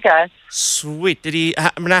couple of years ago. Sweet. Did he?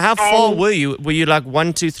 Now, how far were you? Were you like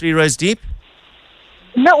 1, 2, 3 rows deep?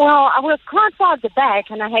 No, well, I was quite far at the back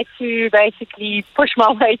and I had to basically push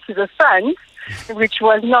my way to the front, which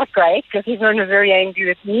was not great because everyone was very angry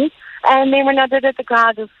with me. And then when I did it, the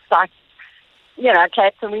crowd was like,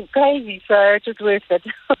 cats and went crazy, so it's just worth it.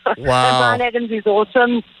 Wow. And Brian Adams is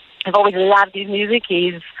awesome. I've always loved his music.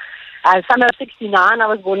 He's summer of 69. I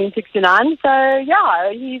was born in 69. So,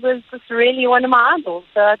 yeah, he was just really one of my idols.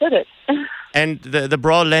 So I did it. And the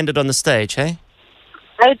bra landed on the stage, hey?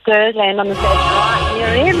 It did land on the stage right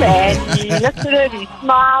near him. And he lifted it, he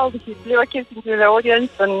smiled, he blew a kiss into the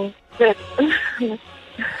audience and did it.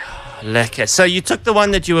 Lekker. So you took the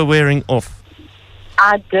one that you were wearing off?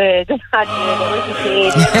 I did. It was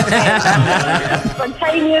a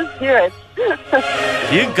spontaneous do it.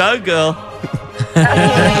 You go, girl.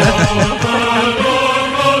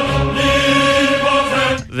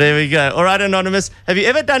 There we go. All right, Anonymous. Have you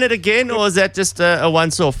ever done it again, or is that just a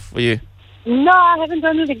once-off for you? No, I haven't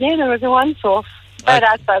done it again. It was a once-off. But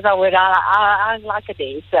I suppose I would. I like a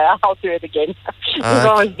dance, so I'll do it again. We've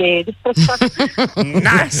always dead.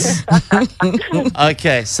 Nice.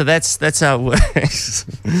 Okay, so that's how it works.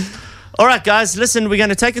 All right, guys, listen, we're going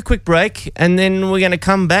to take a quick break, and then we're going to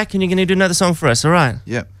come back, and you're going to do another song for us, all right?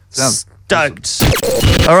 Yeah. Sounds stoked.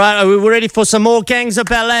 All right, are we ready for some more Gangs of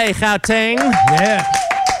Ballet, Gauteng? Yeah.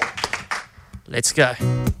 Let's go.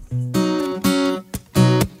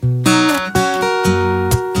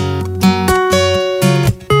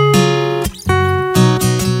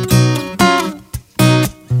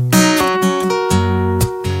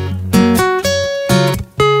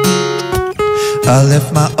 I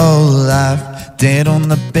left my old life dead on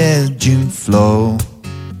the bedroom floor.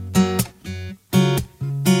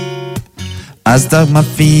 I stuck my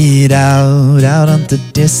feet out onto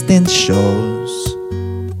distant shores.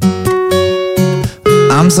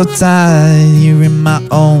 I'm so tired hearing my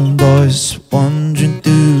own voice wandering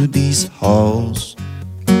through these halls.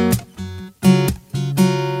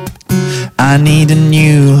 I need a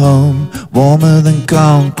new home, warmer than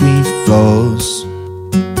concrete floors.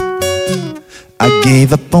 I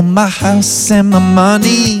gave up on my house and my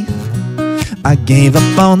money. I gave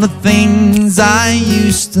up on the things I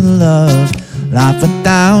used to love. Life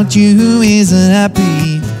without you isn't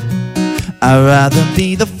happy. I'd rather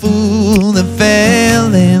be the fool that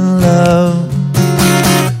fell in love.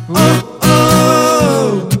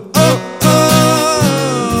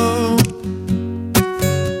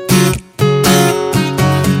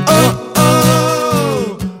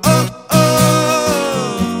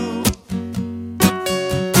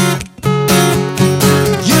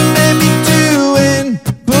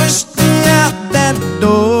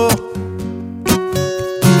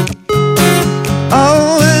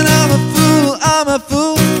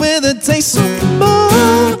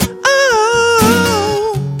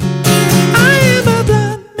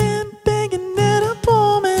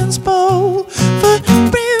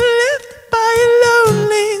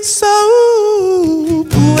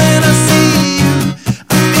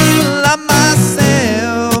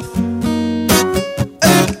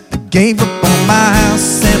 Gave up on my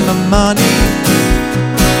house and my money.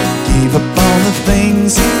 Gave up on the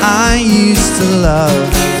things I used to love.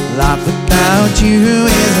 Life without you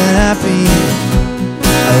isn't happy.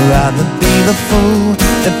 I'd rather be the fool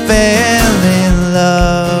that fell in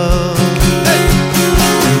love.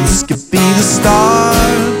 And this could be the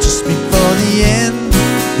start just before the end.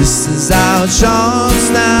 This is our chance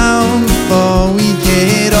now before we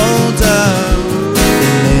get older.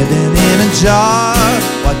 Living in a jar,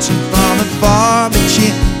 watching from afar, but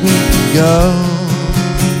yet we go.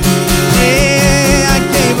 Yeah, I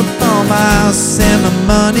gave up on my house and my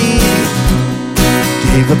money.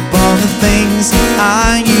 Gave up on the things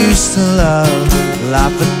I used to love.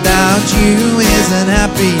 Life without you isn't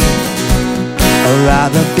happy. I'd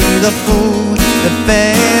rather be the fool that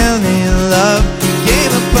fell in love.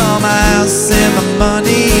 Gave up on my house and my money.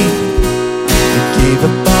 money. I gave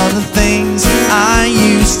up all the things I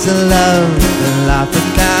used to love. The life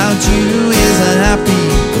without you isn't happy.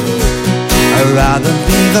 I'd rather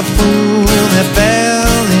be the fool that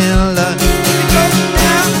fell in love. Here we go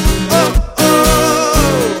now. Oh, oh,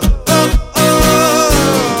 oh,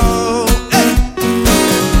 oh, hey.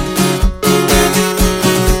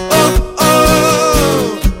 Oh, oh,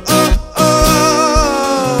 oh, oh.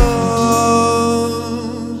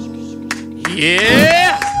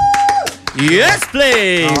 Yeah. Yes,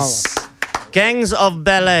 please. Gangs of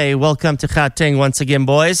Ballet, welcome to Gauteng once again,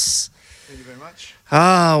 boys. Thank you very much.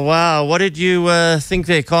 Oh, wow. What did you think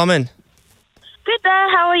there, Carmen? Good there,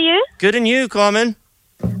 how are you? Good, and you, Carmen?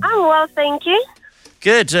 I'm well, thank you.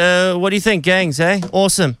 Good. What do you think, gangs, eh?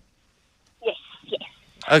 Awesome. Yes.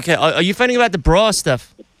 Okay, are you finding about the bra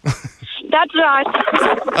stuff? That's right.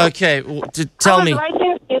 Okay, tell me. I was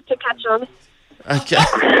waiting for you to catch on.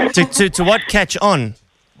 Okay. to what catch on?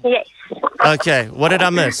 Yes. Okay, what did I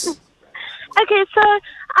miss? Okay, so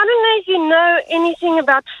I don't know if you know anything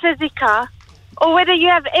about Physica or whether you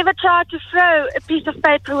have ever tried to throw a piece of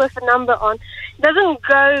paper with a number on. It doesn't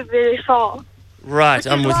go very far. Right,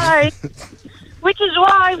 I'm with you. Which is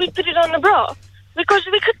why we put it on the bra. Because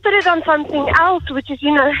we could put it on something else, which is,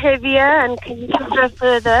 heavier and you can throw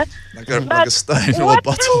further. Like a stone or a What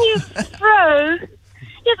bottle. can you throw?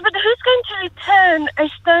 Yes, but who's going to return a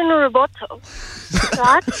stone or a bottle?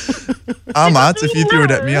 Right? I might. If you threw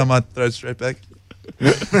it at me, I might throw it straight back.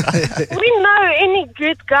 We know any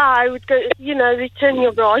good guy would go, return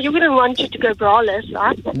your bra. He wouldn't want you to go braless,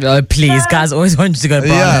 right? Oh, please, guys always want you to go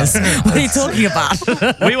braless. What are you talking about?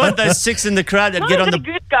 We want those chicks in the crowd that get on the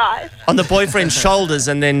good guys. On the boyfriend's shoulders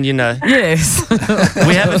and then, Yes.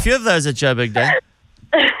 We have a few of those at Joe Big Day.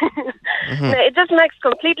 No, it just makes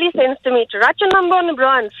completely sense to me to write your number on the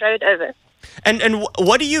bra and throw it over. And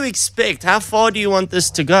what do you expect? How far do you want this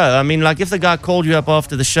to go? I mean, like if the guy called you up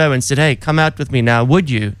after the show and said, hey, come out with me now, would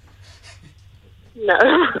you? No.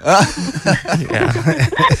 Yeah.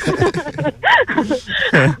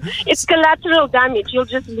 It's collateral damage. You'll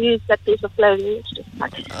just lose that piece of clothing. It's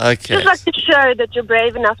Okay. just like to show that you're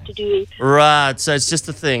brave enough to do it. Right, so it's just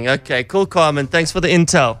a thing. Okay, cool, Carmen. Thanks for the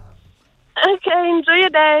intel. Okay, enjoy your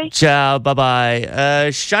day. Ciao, bye-bye.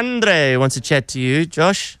 Chandre wants to chat to you.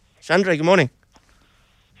 Josh? Chandre, good morning.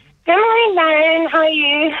 Good morning, Darren. How are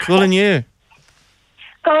you? Cool, and you?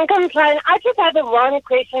 Can't complain. I just had one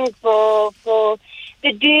question for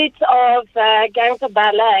the dudes of Gangs of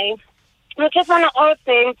Ballet. I just want to ask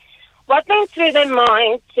them, what went through their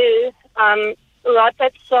mind to write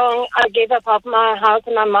that song, I Gave Up My House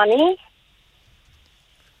and My Money?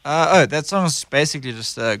 That song is basically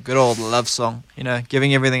just a good old love song.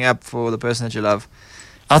 Giving everything up for the person that you love.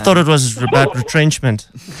 I thought it was about retrenchment.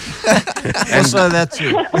 Also that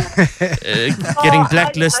too. Getting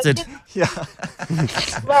blacklisted.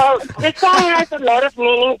 Well, the song has a lot of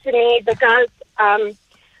meaning to me because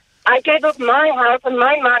I gave up my house and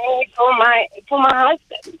my money for my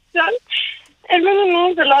husband. So it really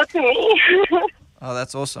means a lot to me. Oh,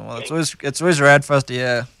 that's awesome. Well, it's always rad for us to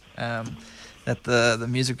hear that the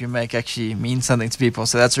music we make actually means something to people.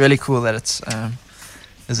 So that's really cool that it's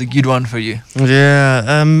a good one for you.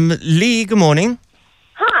 Yeah. Lee, good morning.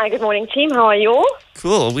 Hi, good morning, team. How are you all?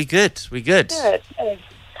 Cool. We good. Good.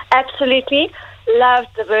 Absolutely loved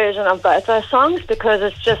the version of both those songs because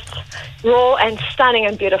it's just raw and stunning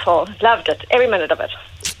and beautiful. Loved it. Every minute of it.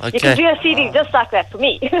 Okay. You can do a CD just like that for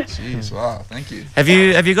me. Jeez, wow. Thank you. Have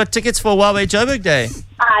you got tickets for Huawei Joburg Day?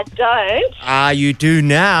 I don't. You do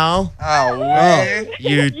now. Oh, wow.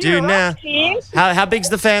 You do now. Team. How big's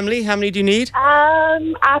the family? How many do you need?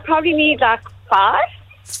 I probably need like 5.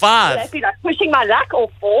 5? That'd be like pushing my luck, or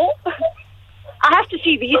 4. I have to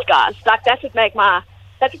see these guys. Like that would make my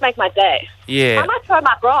day. Yeah. I might throw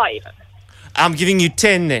my bra even. I'm giving you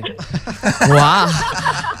 10 then. Wow.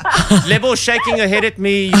 Lebo shaking her head at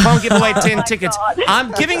me. You can't give away 10 tickets. God.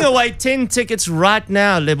 I'm giving away 10 tickets right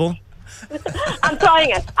now, Lebo. I'm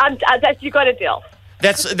trying it. You got a deal.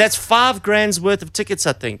 That's 5 grand's worth of tickets,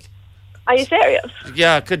 I think. Are you serious?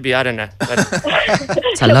 Yeah, it could be. I don't know.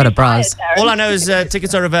 It's a lot of bras. All I know is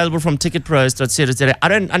tickets are available from ticketpros.co.za.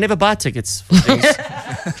 I never buy tickets for things.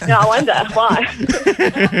 No, I wonder why.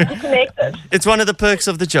 Connected. It's one of the perks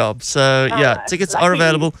of the job. So, yeah, tickets are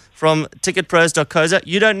available from ticketpros.co.za.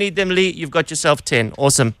 You don't need them, Lee. You've got yourself 10.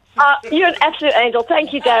 Awesome. You're an absolute angel.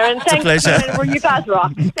 Thank you, Darren. It's a pleasure. Well, you guys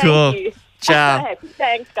rock. Thank Cool. you. Ciao.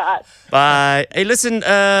 Thanks, guys. Bye. Hey, listen,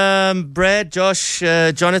 Brad, Josh,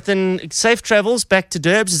 Jonathan, safe travels back to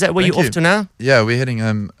Durbs. Is that where Thank you're you. off to now? Yeah, we're heading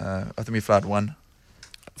home. I think we fly at 1.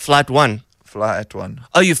 Flight 1? Fly at 1.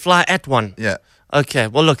 Oh, you fly at 1? Yeah. Okay,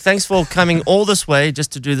 well, look, thanks for coming all this way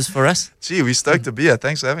just to do this for us. Gee, we stoked to be here.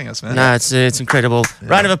 Thanks for having us, man. No, it's incredible.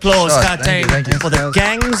 Round of applause, Kate, for the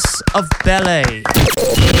Gangs of Ballet.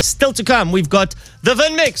 Still to come, we've got the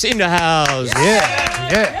Vin Mix in the house.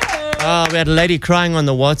 Yeah. Oh, we had a lady crying on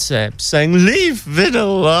the WhatsApp saying, leave Vin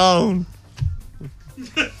alone.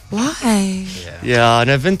 Why? Yeah,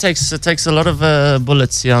 no, Vin takes a lot of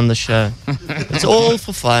bullets here on the show. It's all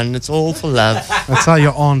for fun. It's all for love. That's how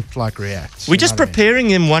your aunt reacts. We're just preparing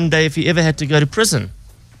him one day if he ever had to go to prison.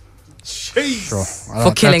 Sure.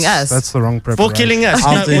 For killing us. That's the wrong preparation. For killing us.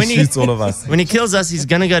 When he shoots all of us. When he kills us, he's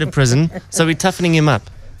going to go to prison. So we're toughening him up.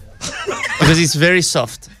 Because he's very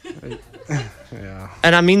soft. Yeah.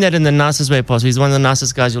 And I mean that in the nicest way possible. He's one of the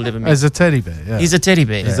nicest guys you'll ever meet. He's a teddy bear, yeah. He's a teddy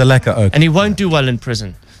bear. He's a lacquer oak. And he won't do well in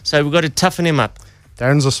prison. So we've got to toughen him up.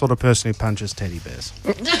 Darren's the sort of person who punches teddy bears.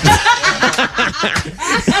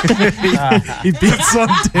 he beats on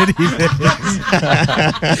teddy bears.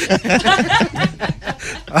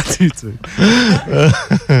 I do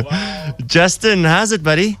too. Justin, how's it,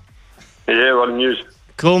 buddy? Yeah, what news?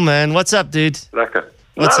 Cool, man. What's up, dude? Lekker.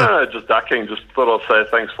 What's up? No, just ducking. Just thought I'd say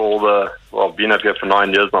thanks for all the... Well, I've been up here for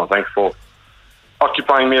 9 years now. Thanks for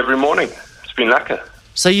occupying me every morning. It's been lekker.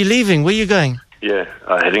 So you're leaving. Where are you going? Yeah,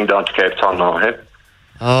 heading down to Cape Town now, hey?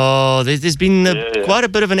 Oh, there's been quite a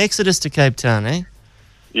bit of an exodus to Cape Town, eh?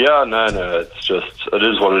 Yeah, no, it's just... It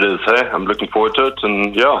is what it is, hey? I'm looking forward to it.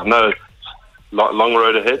 And, yeah, no, it's long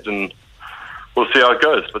road ahead, and we'll see how it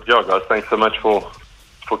goes. But, yeah, guys, thanks so much for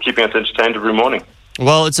keeping us entertained every morning.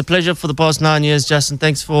 Well, it's a pleasure for the past 9 years, Justin.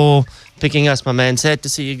 Thanks for picking us, my man. Sad to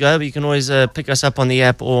see you go, but you can always pick us up on the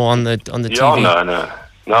app or on the TV. Yeah, no.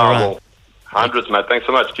 All right. Well, hundreds, mate. Thanks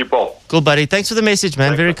so much. Keep well. Cool, buddy. Thanks for the message,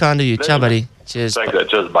 man. Very kind of you. Ciao, buddy. Cheers. Thanks,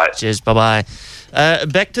 cheers. Bye. Cheers. Bye-bye.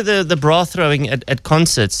 Back to the bra throwing at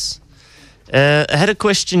concerts. I had a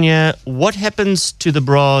question here. What happens to the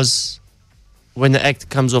bras when the act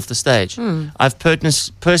comes off the stage? I've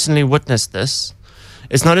personally witnessed this.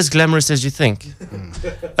 It's not as glamorous as you think.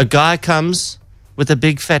 A guy comes with a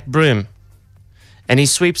big fat broom and he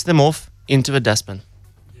sweeps them off into a dustbin.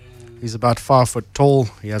 He's about 5 foot tall.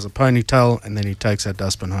 He has a ponytail, and then he takes that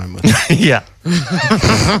dustbin home with him. Yeah.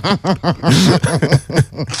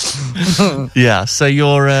 Yeah. So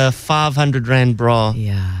your 500 Rand bra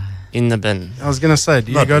in the bin. I was going to say,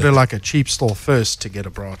 do you go to like a cheap store first to get a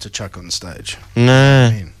bra to chuck on stage?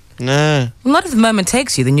 No. No. Not if the moment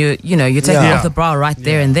takes you, then you're taking off the bra right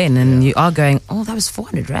there and then, and you are going, oh, that was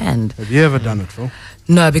 400 Rand. Have you ever done it, Phil?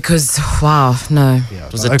 No, because, wow, no. Yeah,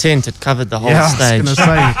 it was a tent. It covered the whole stage. I was going to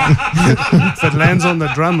say, if it lands on the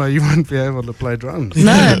drummer, you won't be able to play drums.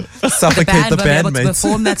 No. Suffocate the band won't be able to bandmates.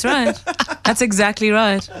 perform, that's right. That's exactly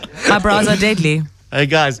right. My bras are deadly. Hey,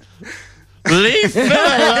 guys. Leave Phil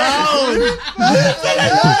alone.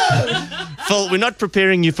 Phil, we're not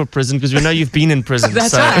preparing you for prison because we know you've been in prison.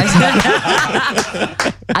 That's right.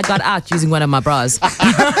 I got out using one of my bras.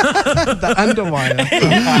 The underwire.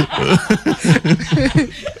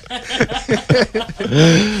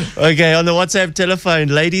 Okay, on the WhatsApp telephone,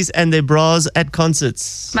 ladies and their bras at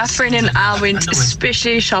concerts. My friend and I went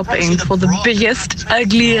especially shopping for the biggest,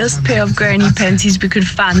 ugliest pair of granny panties we could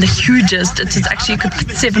find, the hugest. It was actually, you could put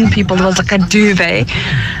 7 people. It was like a duvet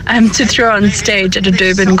to throw on stage at a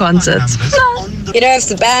Durban concert. You know, if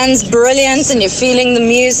the band's brilliant and you're feeling the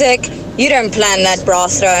music, you don't plan that bra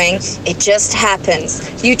throwing. It just happens.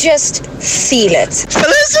 You just feel it.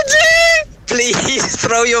 Felicity! Please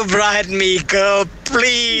throw your bra at me, girl.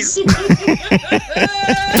 Please.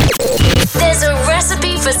 There's a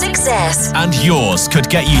recipe for success. And yours could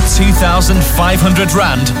get you 2,500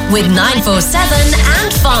 Rand. With 947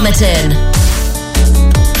 and Farmerton.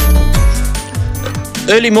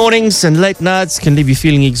 Early mornings and late nights can leave you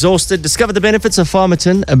feeling exhausted. Discover the benefits of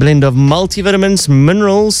Farmerton, a blend of multivitamins,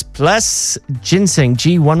 minerals, plus ginseng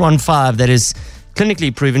G115 that is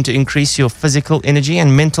clinically proven to increase your physical energy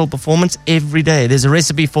and mental performance every day. There's a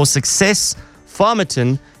recipe for success.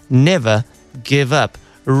 Farmerton, never give up.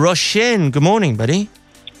 Roshen, good morning, buddy.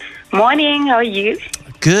 Morning, how are you?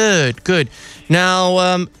 Good.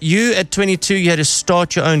 Now, you at 22, you had to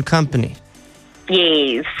start your own company.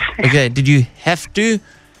 Yes. Okay, did you have to,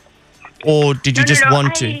 or did you just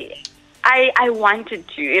want to? I wanted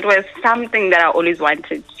to. It was something that I always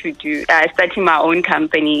wanted to do, starting my own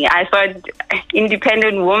company. I thought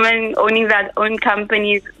independent woman owning that own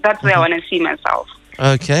company, that's where I want to see myself.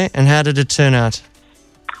 Okay, and how did it turn out?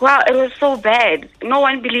 Well, it was so bad. No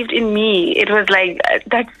one believed in me. It was like,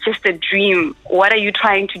 that's just a dream. What are you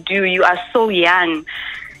trying to do? You are so young.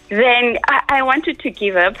 Then I wanted to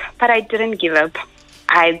give up, but I didn't give up.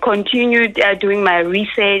 I continued doing my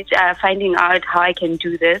research, finding out how I can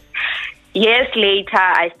do this. Years later,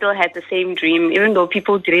 I still had the same dream, even though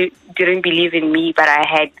people didn't believe in me, but I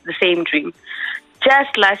had the same dream.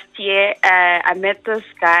 Just last year, I met this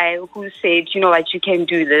guy who said, you know what, you can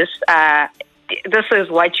do this. This is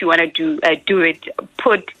what you want to do. Do it.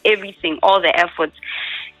 Put everything, all the efforts.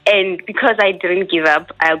 And because I didn't give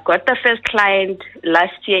up, I got the first client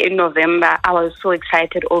last year in November. I was so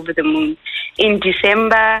excited, over the moon. In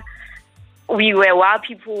December, while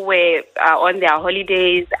people were on their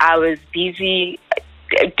holidays, I was busy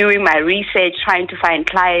doing my research, trying to find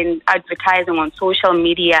clients, advertising on social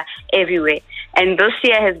media, everywhere. And this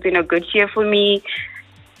year has been a good year for me.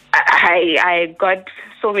 I got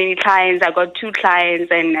so many clients. I got 2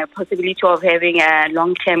 clients and a possibility of having a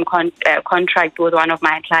long-term contract with one of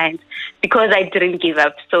my clients because I didn't give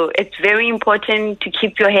up. So it's very important to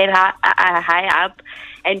keep your head high up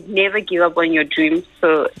and never give up on your dreams.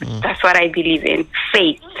 So that's what I believe in,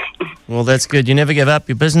 faith. Well, that's good. You never give up.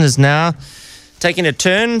 Your business now taking a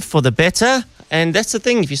turn for the better. And that's the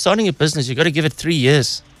thing. If you're starting a business, you've got to give it 3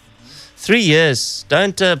 years. 3 years.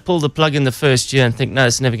 Don't pull the plug in the first year and think, no,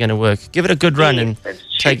 it's never going to work. Give it a good run and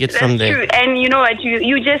take it from there. True. And you know what?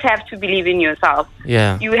 You just have to believe in yourself.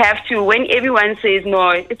 Yeah. You have to, when everyone says,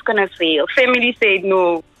 no, it's going to fail. Family said,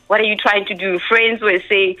 no, what are you trying to do? Friends will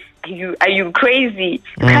say, are you crazy?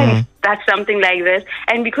 You can't start something like this.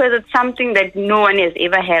 And because it's something that no one has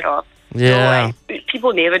ever heard of. Yeah. So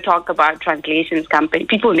people never talk about translations company.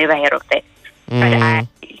 People never heard of that. But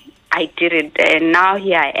I did it. And now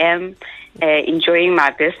here I am enjoying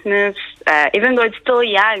my business. Even though it's still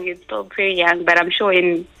young, it's still pretty young. But I'm sure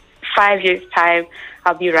in 5 years' time,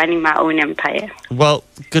 I'll be running my own empire. Well,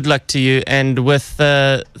 good luck to you. And with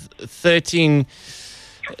 13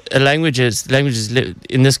 languages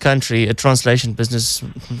in this country, a translation business,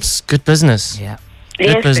 it's good business. Yeah.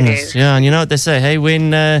 Good business. Yeah, and you know what they say, hey,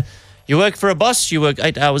 when you work for a boss, you work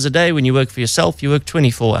 8 hours a day. When you work for yourself, you work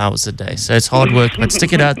 24 hours a day. So it's hard work, but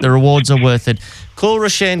stick it out. The rewards are worth it. Cool,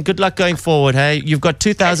 Roshan. Good luck going forward, hey? You've got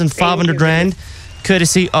 2,500 Rand,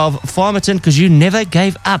 courtesy of Farmerton, because you never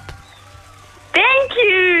gave up. Thank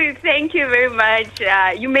you. Thank you very much.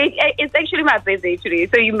 It's actually my birthday today,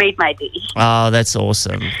 so you made my day. Oh, that's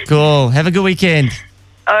awesome. Cool. Have a good weekend.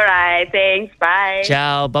 All right. Thanks. Bye.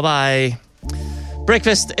 Ciao. Bye-bye.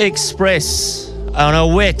 Breakfast Express on a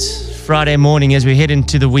wet Friday morning as we head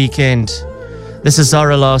into the weekend. This is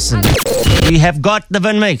Zara Larson. We have got the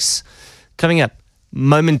Vin Mix coming up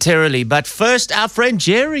momentarily. But first, our friend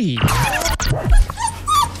Jerry.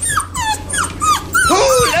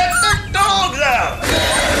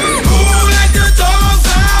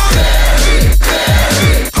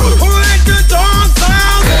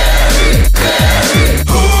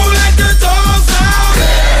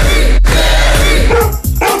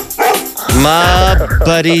 My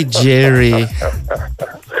buddy Jerry.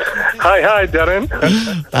 Hi, Darren.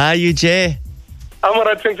 How are you, Jay? I'm all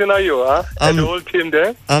right, thanks. How are you? And the whole team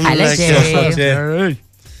there? Hello, Jerry.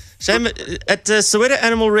 Shame, at Soweto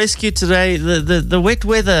Animal Rescue today, the wet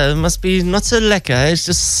weather must be not so lekker. It's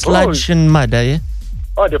just sludge and mud, eh?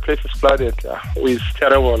 Oh, the place is flooded. It's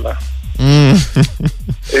terrible.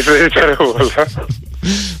 It's really terrible.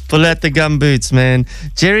 Pull out the gumboots, man.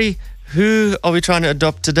 Jerry, who are we trying to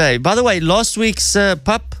adopt today? By the way, last week's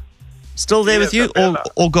pup, still there with you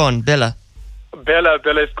or gone? Bella? Bella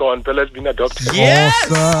is gone. Bella's been adopted. Yes!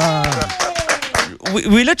 Awesome.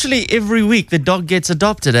 We literally, every week, the dog gets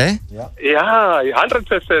adopted, eh? Yeah,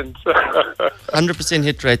 100%. 100%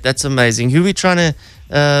 hit rate. That's amazing. Who are we trying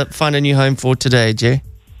to find a new home for today, Jay?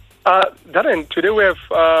 Darren, today we have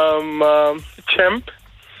Champ.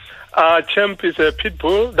 Champ is a pit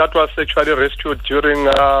bull that was actually rescued during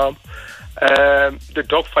the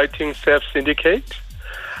dog fighting self syndicate.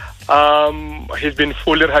 He's been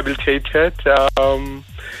fully rehabilitated.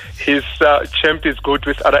 His Champ is good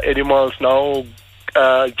with other animals now,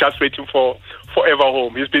 just waiting for forever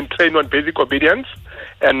home. He's been trained on basic obedience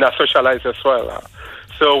and socialized as well.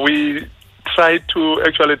 So we tried to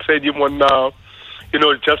actually train him on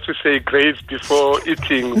just to say grace before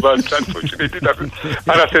eating, but unfortunately he doesn't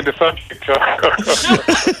understand the subject.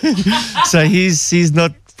 So he's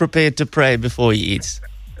not prepared to pray before he eats?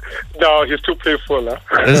 No, he's too playful.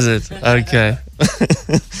 Is it? Okay.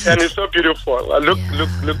 And it's so beautiful. Look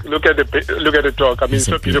at the dog. I mean, it's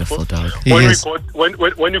so beautiful. Dog.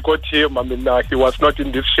 When you got him, I mean, he was not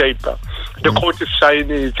in this shape. The coat is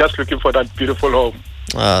shiny. He's just looking for that beautiful home.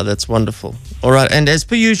 Ah, that's wonderful. All right, and as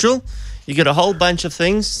per usual, you get a whole bunch of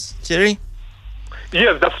things, Jerry?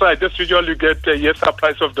 Yes, that's right. As usual, you get a year's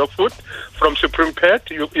supply of dog food from Supreme Pet.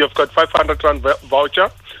 You've got 500 rand voucher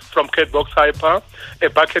from Catbox Hyper, a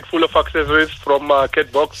bucket full of accessories from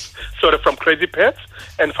from Crazy Pets,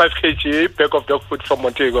 and 5 kg bag of dog food from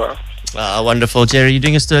Montego. Wonderful, Jerry. You're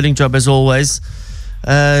doing a sterling job as always.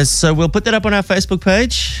 So we'll put that up on our Facebook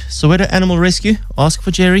page, Soweto Animal Rescue. Ask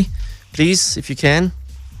for Jerry, please, if you can.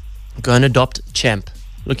 Go and adopt Champ.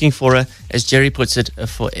 Looking for as Jerry puts it, a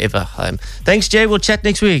forever home. Thanks, Jay. We'll chat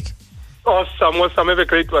next week. Awesome. Have a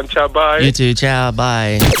great one. Ciao. Bye. You too. Ciao.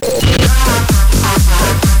 Bye.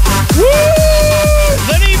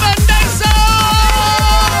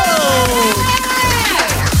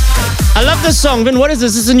 I love this song. Vin, what is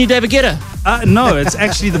this? Is this a new David Guetta? No, it's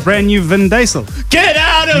actually the brand new Vin Diesel. Get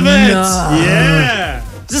out of it! No. Yeah.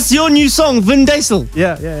 Is this your new song, Vin Diesel?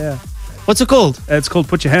 Yeah. What's it called? It's called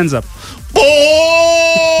Put Your Hands Up.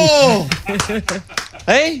 Oh!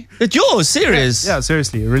 Hey, it's yours, serious? Yeah,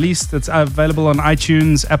 seriously. Released. It's available on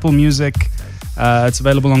iTunes, Apple Music. It's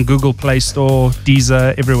available on Google Play Store,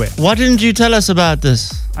 Deezer, everywhere. Why didn't you tell us about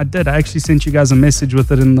this? I did. I actually sent you guys a message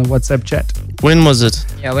with it in the WhatsApp chat. When was it?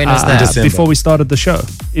 Yeah, when was that? Before we started the show.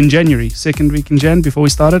 In January. Second week in Jan, before we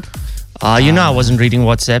started. I wasn't reading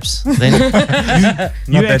WhatsApps then.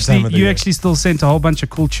 you actually still sent a whole bunch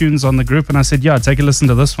of cool tunes on the group, and I said, yeah, take a listen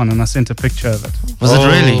to this one, and I sent a picture of it. Was it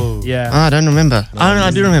really? Yeah. I don't remember.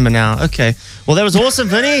 I do remember now. Okay. Well, that was awesome,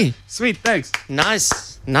 Vinny. Sweet, thanks.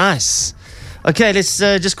 Nice. Okay, let's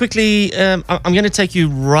just quickly, I'm going to take you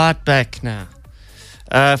right back now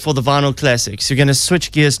for the vinyl classics. You're going to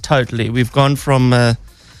switch gears totally. We've gone from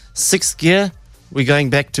sixth gear, we're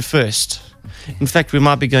going back to first. In fact, we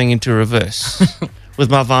might be going into reverse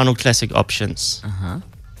with my vinyl classic options.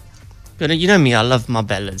 But you know me, I love my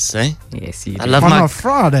ballads, eh? Yes, you do. I love On a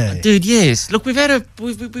Friday. Dude, yes. Look, we've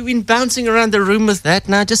been bouncing around the room with that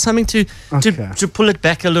now, just something to pull it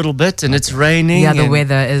back a little bit, and it's raining. Yeah, the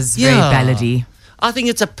weather is very ballady. I think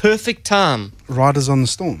it's a perfect time. Riders on the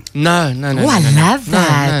Storm. No. Oh, I love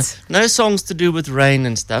that. No songs to do with rain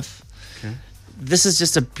and stuff. Okay. This is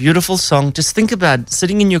just a beautiful song. Just think about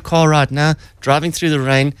sitting in your car right now, driving through the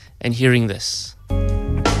rain, and hearing this.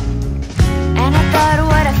 And I thought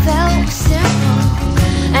what I felt was simple,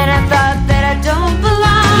 and I thought that I don't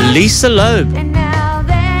belong. Lisa Loeb. And now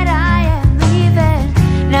that I am leaving,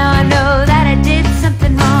 now I know that I did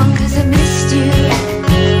something wrong, 'cause I missed you.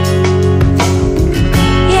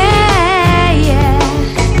 Yeah,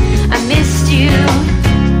 I missed you.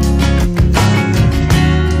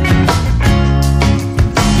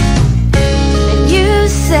 And you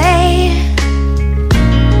say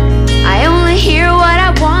I only hear what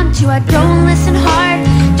I want to. I don't listen hard,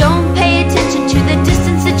 don't pay attention to the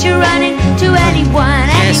distance that you're running to anyone,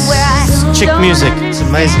 anywhere. I Chick don't music. It's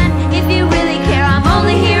amazing. understand. If you really care, I'm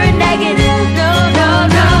only hearing negative. No.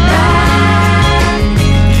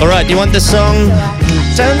 All right, you want the song?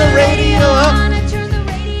 Turn the radio up.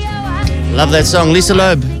 Love that song, Lisa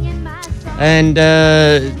Loeb. And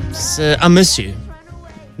I Miss You.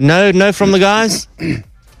 No from the guys?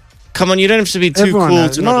 Come on, you don't have to be too Everyone cool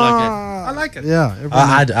knows. to not like it. I like it. Yeah.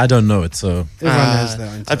 I don't know it, so. Everyone has their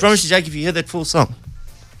own I promise you, Jake, if you hear that full song,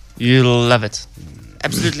 you'll love it.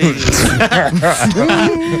 Absolutely.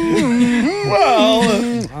 Well,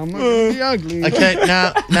 I'm not gonna be ugly. Okay,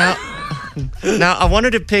 now I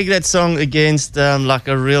wanted to peg that song against like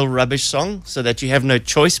a real rubbish song, so that you have no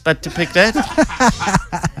choice but to pick that.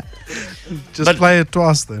 Just play it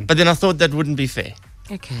twice then. But then I thought that wouldn't be fair.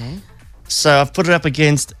 Okay. So I've put it up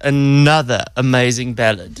against another amazing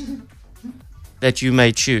ballad that you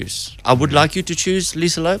may choose. I would like you to choose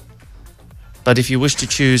Lisa Loeb, but if you wish to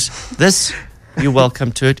choose this, you're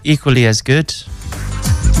welcome to it. Equally as good.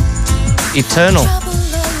 Eternal.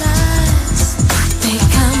 They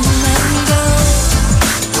come and go.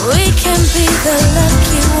 We can be the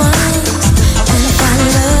lucky ones and find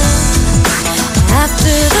love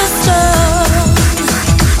after the storm.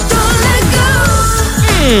 Don't let go.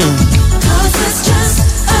 'Cause it's just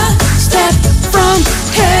a step from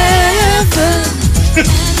heaven. And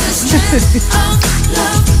the strength of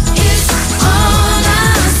love is on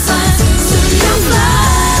our side. Soon you'll fly.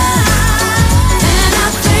 And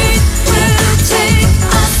our faith will take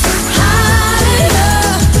us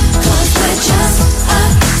higher. 'Cause we're just a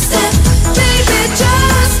step, baby,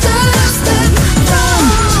 just a step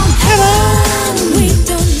from heaven. We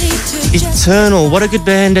don't need to Eternal. What a good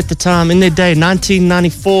band at the time. In their day,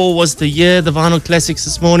 1994 was the year. The vinyl classics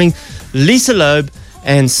this morning. Lisa Loeb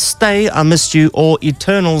and Stay, I Missed You, or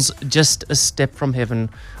Eternal's Just a Step from Heaven.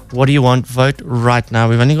 What do you want? Vote right now.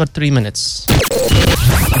 We've only got 3 minutes.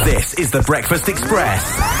 This is the Breakfast Express.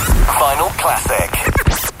 Final Classic.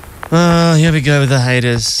 Here we go with the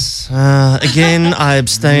haters. Again, I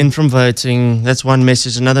abstain from voting. That's one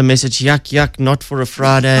message. Another message, yuck, yuck, not for a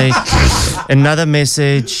Friday. Another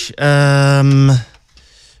message, Play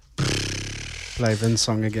Vin's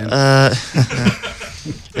song again.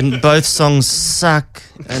 and both songs suck.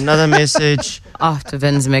 Another message. After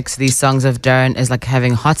Vin's mix, these songs of Darren is like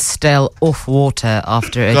having hot stale off water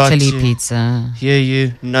after a Got chili you. pizza. Hear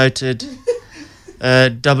you, noted.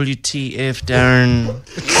 WTF, Darren.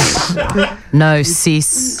 No,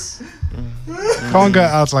 cease. Can't go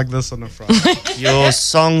out like this on a Friday. Your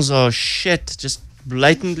songs are shit, just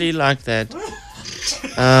blatantly like that.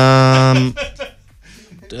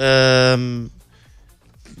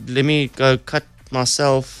 Let me go cut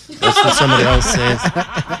myself. That's what somebody else says.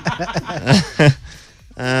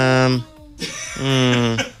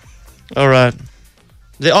 All right.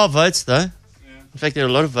 There are votes, though. In fact, there are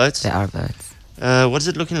a lot of votes. There are votes. What is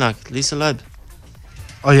it looking like? Lisa Loeb.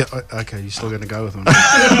 Oh, yeah. Okay, you're still going to go with one. I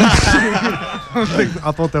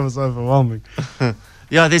thought that was overwhelming.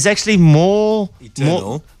 Yeah, there's actually more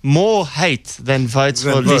hate than votes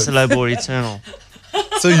for Lisa Loeb or Eternal.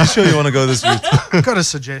 So you sure you want to go this route? I've got a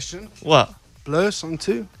suggestion. What? Blur song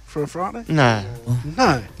 2 for a Friday? No.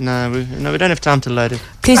 No. We don't have time to load it.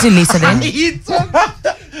 Please do Lisa then.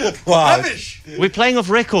 Wow. We're playing off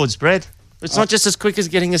records, Brad. It's not just as quick as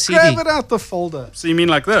getting a CD. Grab it out the folder. So you mean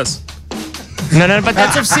like this? No, but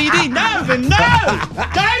that's a CD. No, Vin, no!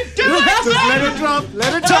 Don't do it! Just let it drop.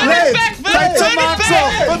 Let it drop. Turn it back, Vin! Turn it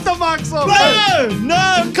back! Put the marks on.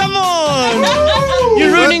 No, come on!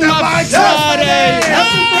 You're ruining my Friday!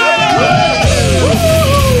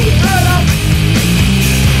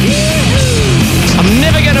 I'm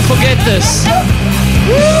never gonna forget this.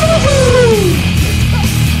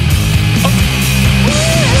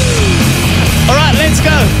 All right, let's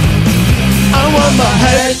go. I want my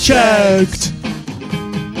head choked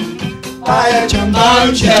by a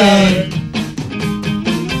jumbo jet.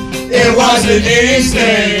 It wasn't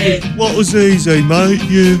easy. What was easy, mate?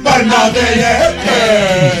 You. But nothing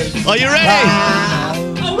yet. Are you ready?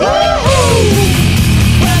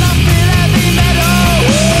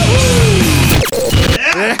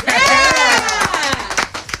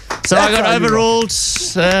 So I got overruled.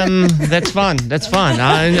 That's fine. That's fine.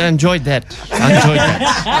 I enjoyed that.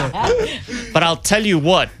 But I'll tell you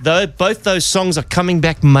what, though, both those songs are coming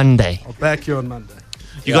back Monday. I'll back you on Monday.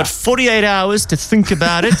 You got 48 hours to think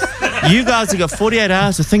about it. You guys have got 48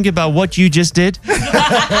 hours to think about what you just did.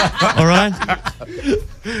 All right?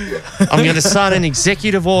 I'm going to sign an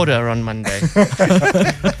executive order on Monday.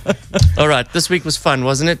 All right. This week was fun,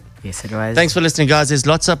 wasn't it? Yes, it was. Thanks for listening, guys. There's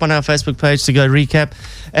lots up on our Facebook page to go recap.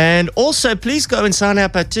 And also, please go and sign our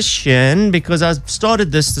petition because I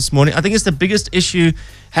started this morning. I think it's the biggest issue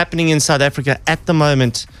happening in South Africa at the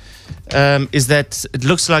moment. Is that it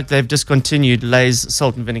looks like they've discontinued Lay's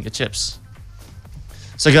salt and vinegar chips.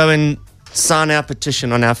 So go and sign our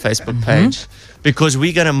petition on our Facebook page because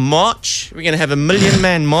we're going to march. We're going to have a 1 million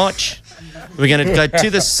man march. We're going to go to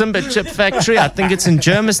the Simba chip factory. I think it's in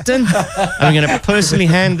Germiston. I'm going to personally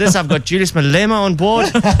hand this. I've got Julius Malema on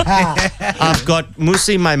board. I've got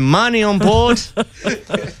Musi Maimani on board.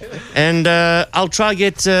 And I'll try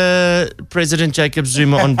get President Jacob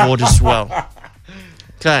Zuma on board as well.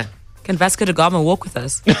 Okay. Can Vasco da Gama walk with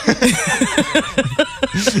us?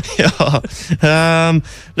 Yeah.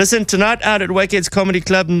 Listen, tonight out at Wakeheads Comedy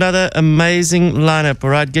Club, another amazing lineup. All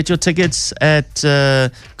right, get your tickets at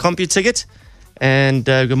CompuTicket, and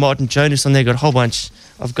got Martin Jonas on there. Got a whole bunch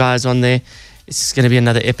of guys on there. It's going to be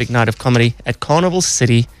another epic night of comedy at Carnival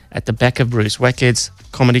City at the back of Bruce. Wakeheads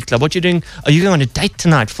Comedy Club. What you doing? Are you going on a date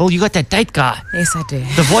tonight, Phil? You got that date guy? Yes, I do.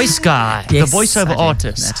 The voice guy. Yes, the voiceover I do.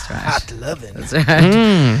 artist. That's right. I'd love it. That's right.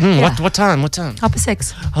 Yeah. What time?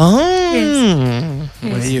 6:30. Oh.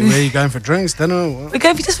 Yes. Where are you going for drinks, dinner? What? We're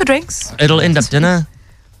going just for drinks. It'll end up dinner.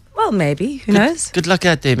 Well, maybe. Who knows? Good luck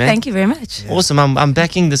out there, man. Thank you very much. Awesome. I'm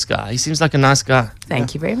backing this guy. He seems like a nice guy.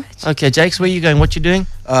 Thank you very much. Okay, Jakes, where are you going? What you doing?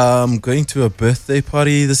 I'm going to a birthday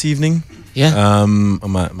party this evening. Yeah.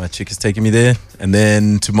 My chick is taking me there, and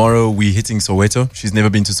then tomorrow we're hitting Soweto. She's never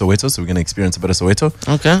been to Soweto, so we're gonna experience a bit of Soweto.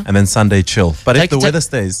 Okay. And then Sunday chill. But if the weather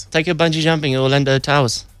stays, take her bungee jumping at Orlando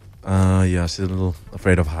Towers. Yeah, she's a little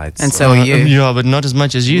afraid of heights. And so are you. Yeah, but not as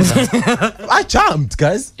much as you. Though. I jumped,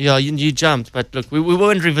 guys. Yeah, you jumped, but look, we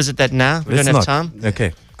won't revisit that now. We don't have time.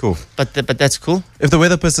 Okay, cool. But that's cool. If the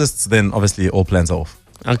weather persists, then obviously all plans are off.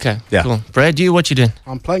 Okay, Yeah. cool. Brad, what you doing?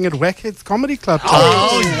 I'm playing at Wackheads Comedy Club.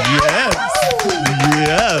 yes.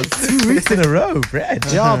 Yes. 2 weeks in a row, Brad.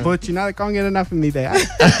 Yeah, but you know, I can't get enough of me there. I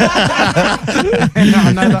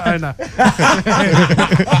know the owner.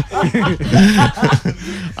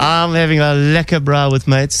 I'm having a lekker bra with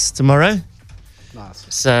mates tomorrow. Nice.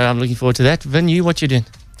 So I'm looking forward to that. Vin, what you doing?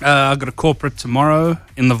 I got a corporate tomorrow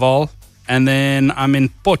in the Val. And then I'm in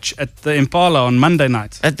Poch at the Impala on Monday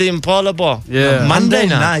night. At the Impala bar? Yeah. Monday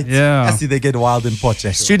night? Yeah. I see they get wild in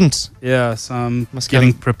Poch. Students? Yeah, so I'm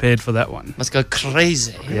getting prepared for that one. Must go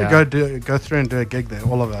crazy. Yeah. Go through and do a gig there,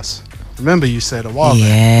 all of us. Remember you said a while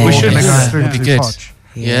Yeah. back. We should go go. through Would be to good. Poch.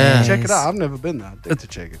 Yeah. Check it out. I've never been there. I'd like to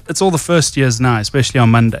check it. It's all the first years now, especially on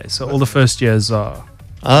Monday. So all the first years are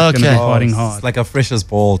going to be fighting hard. It's like a freshers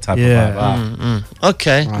ball type Yeah. of vibe.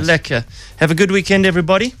 Okay, lekker. Have a good weekend,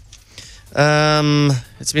 everybody.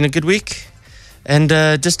 It's been a good week. And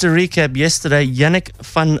just to recap, yesterday, Yannick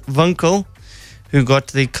van Winkel, who got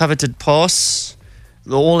the coveted pass,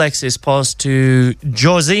 the all-access pass to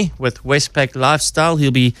Josie with Westpac Lifestyle.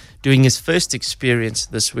 He'll be doing his first experience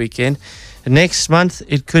this weekend. Next month,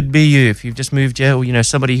 it could be you. If you've just moved here, or you know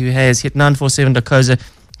somebody who has, hit 947.co.za,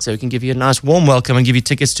 so we can give you a nice warm welcome and give you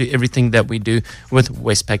tickets to everything that we do with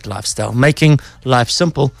Westpac Lifestyle. Making life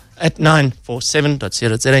simple at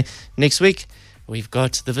 947.co.za. Next week, we've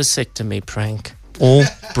got the vasectomy prank. All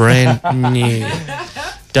brand new.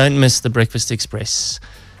 Don't miss the Breakfast Express.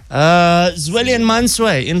 Zweli and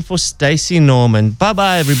Mansway in for Stacey Norman.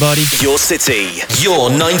 Bye-bye, everybody. Your city, your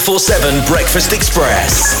 947 Breakfast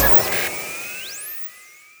Express.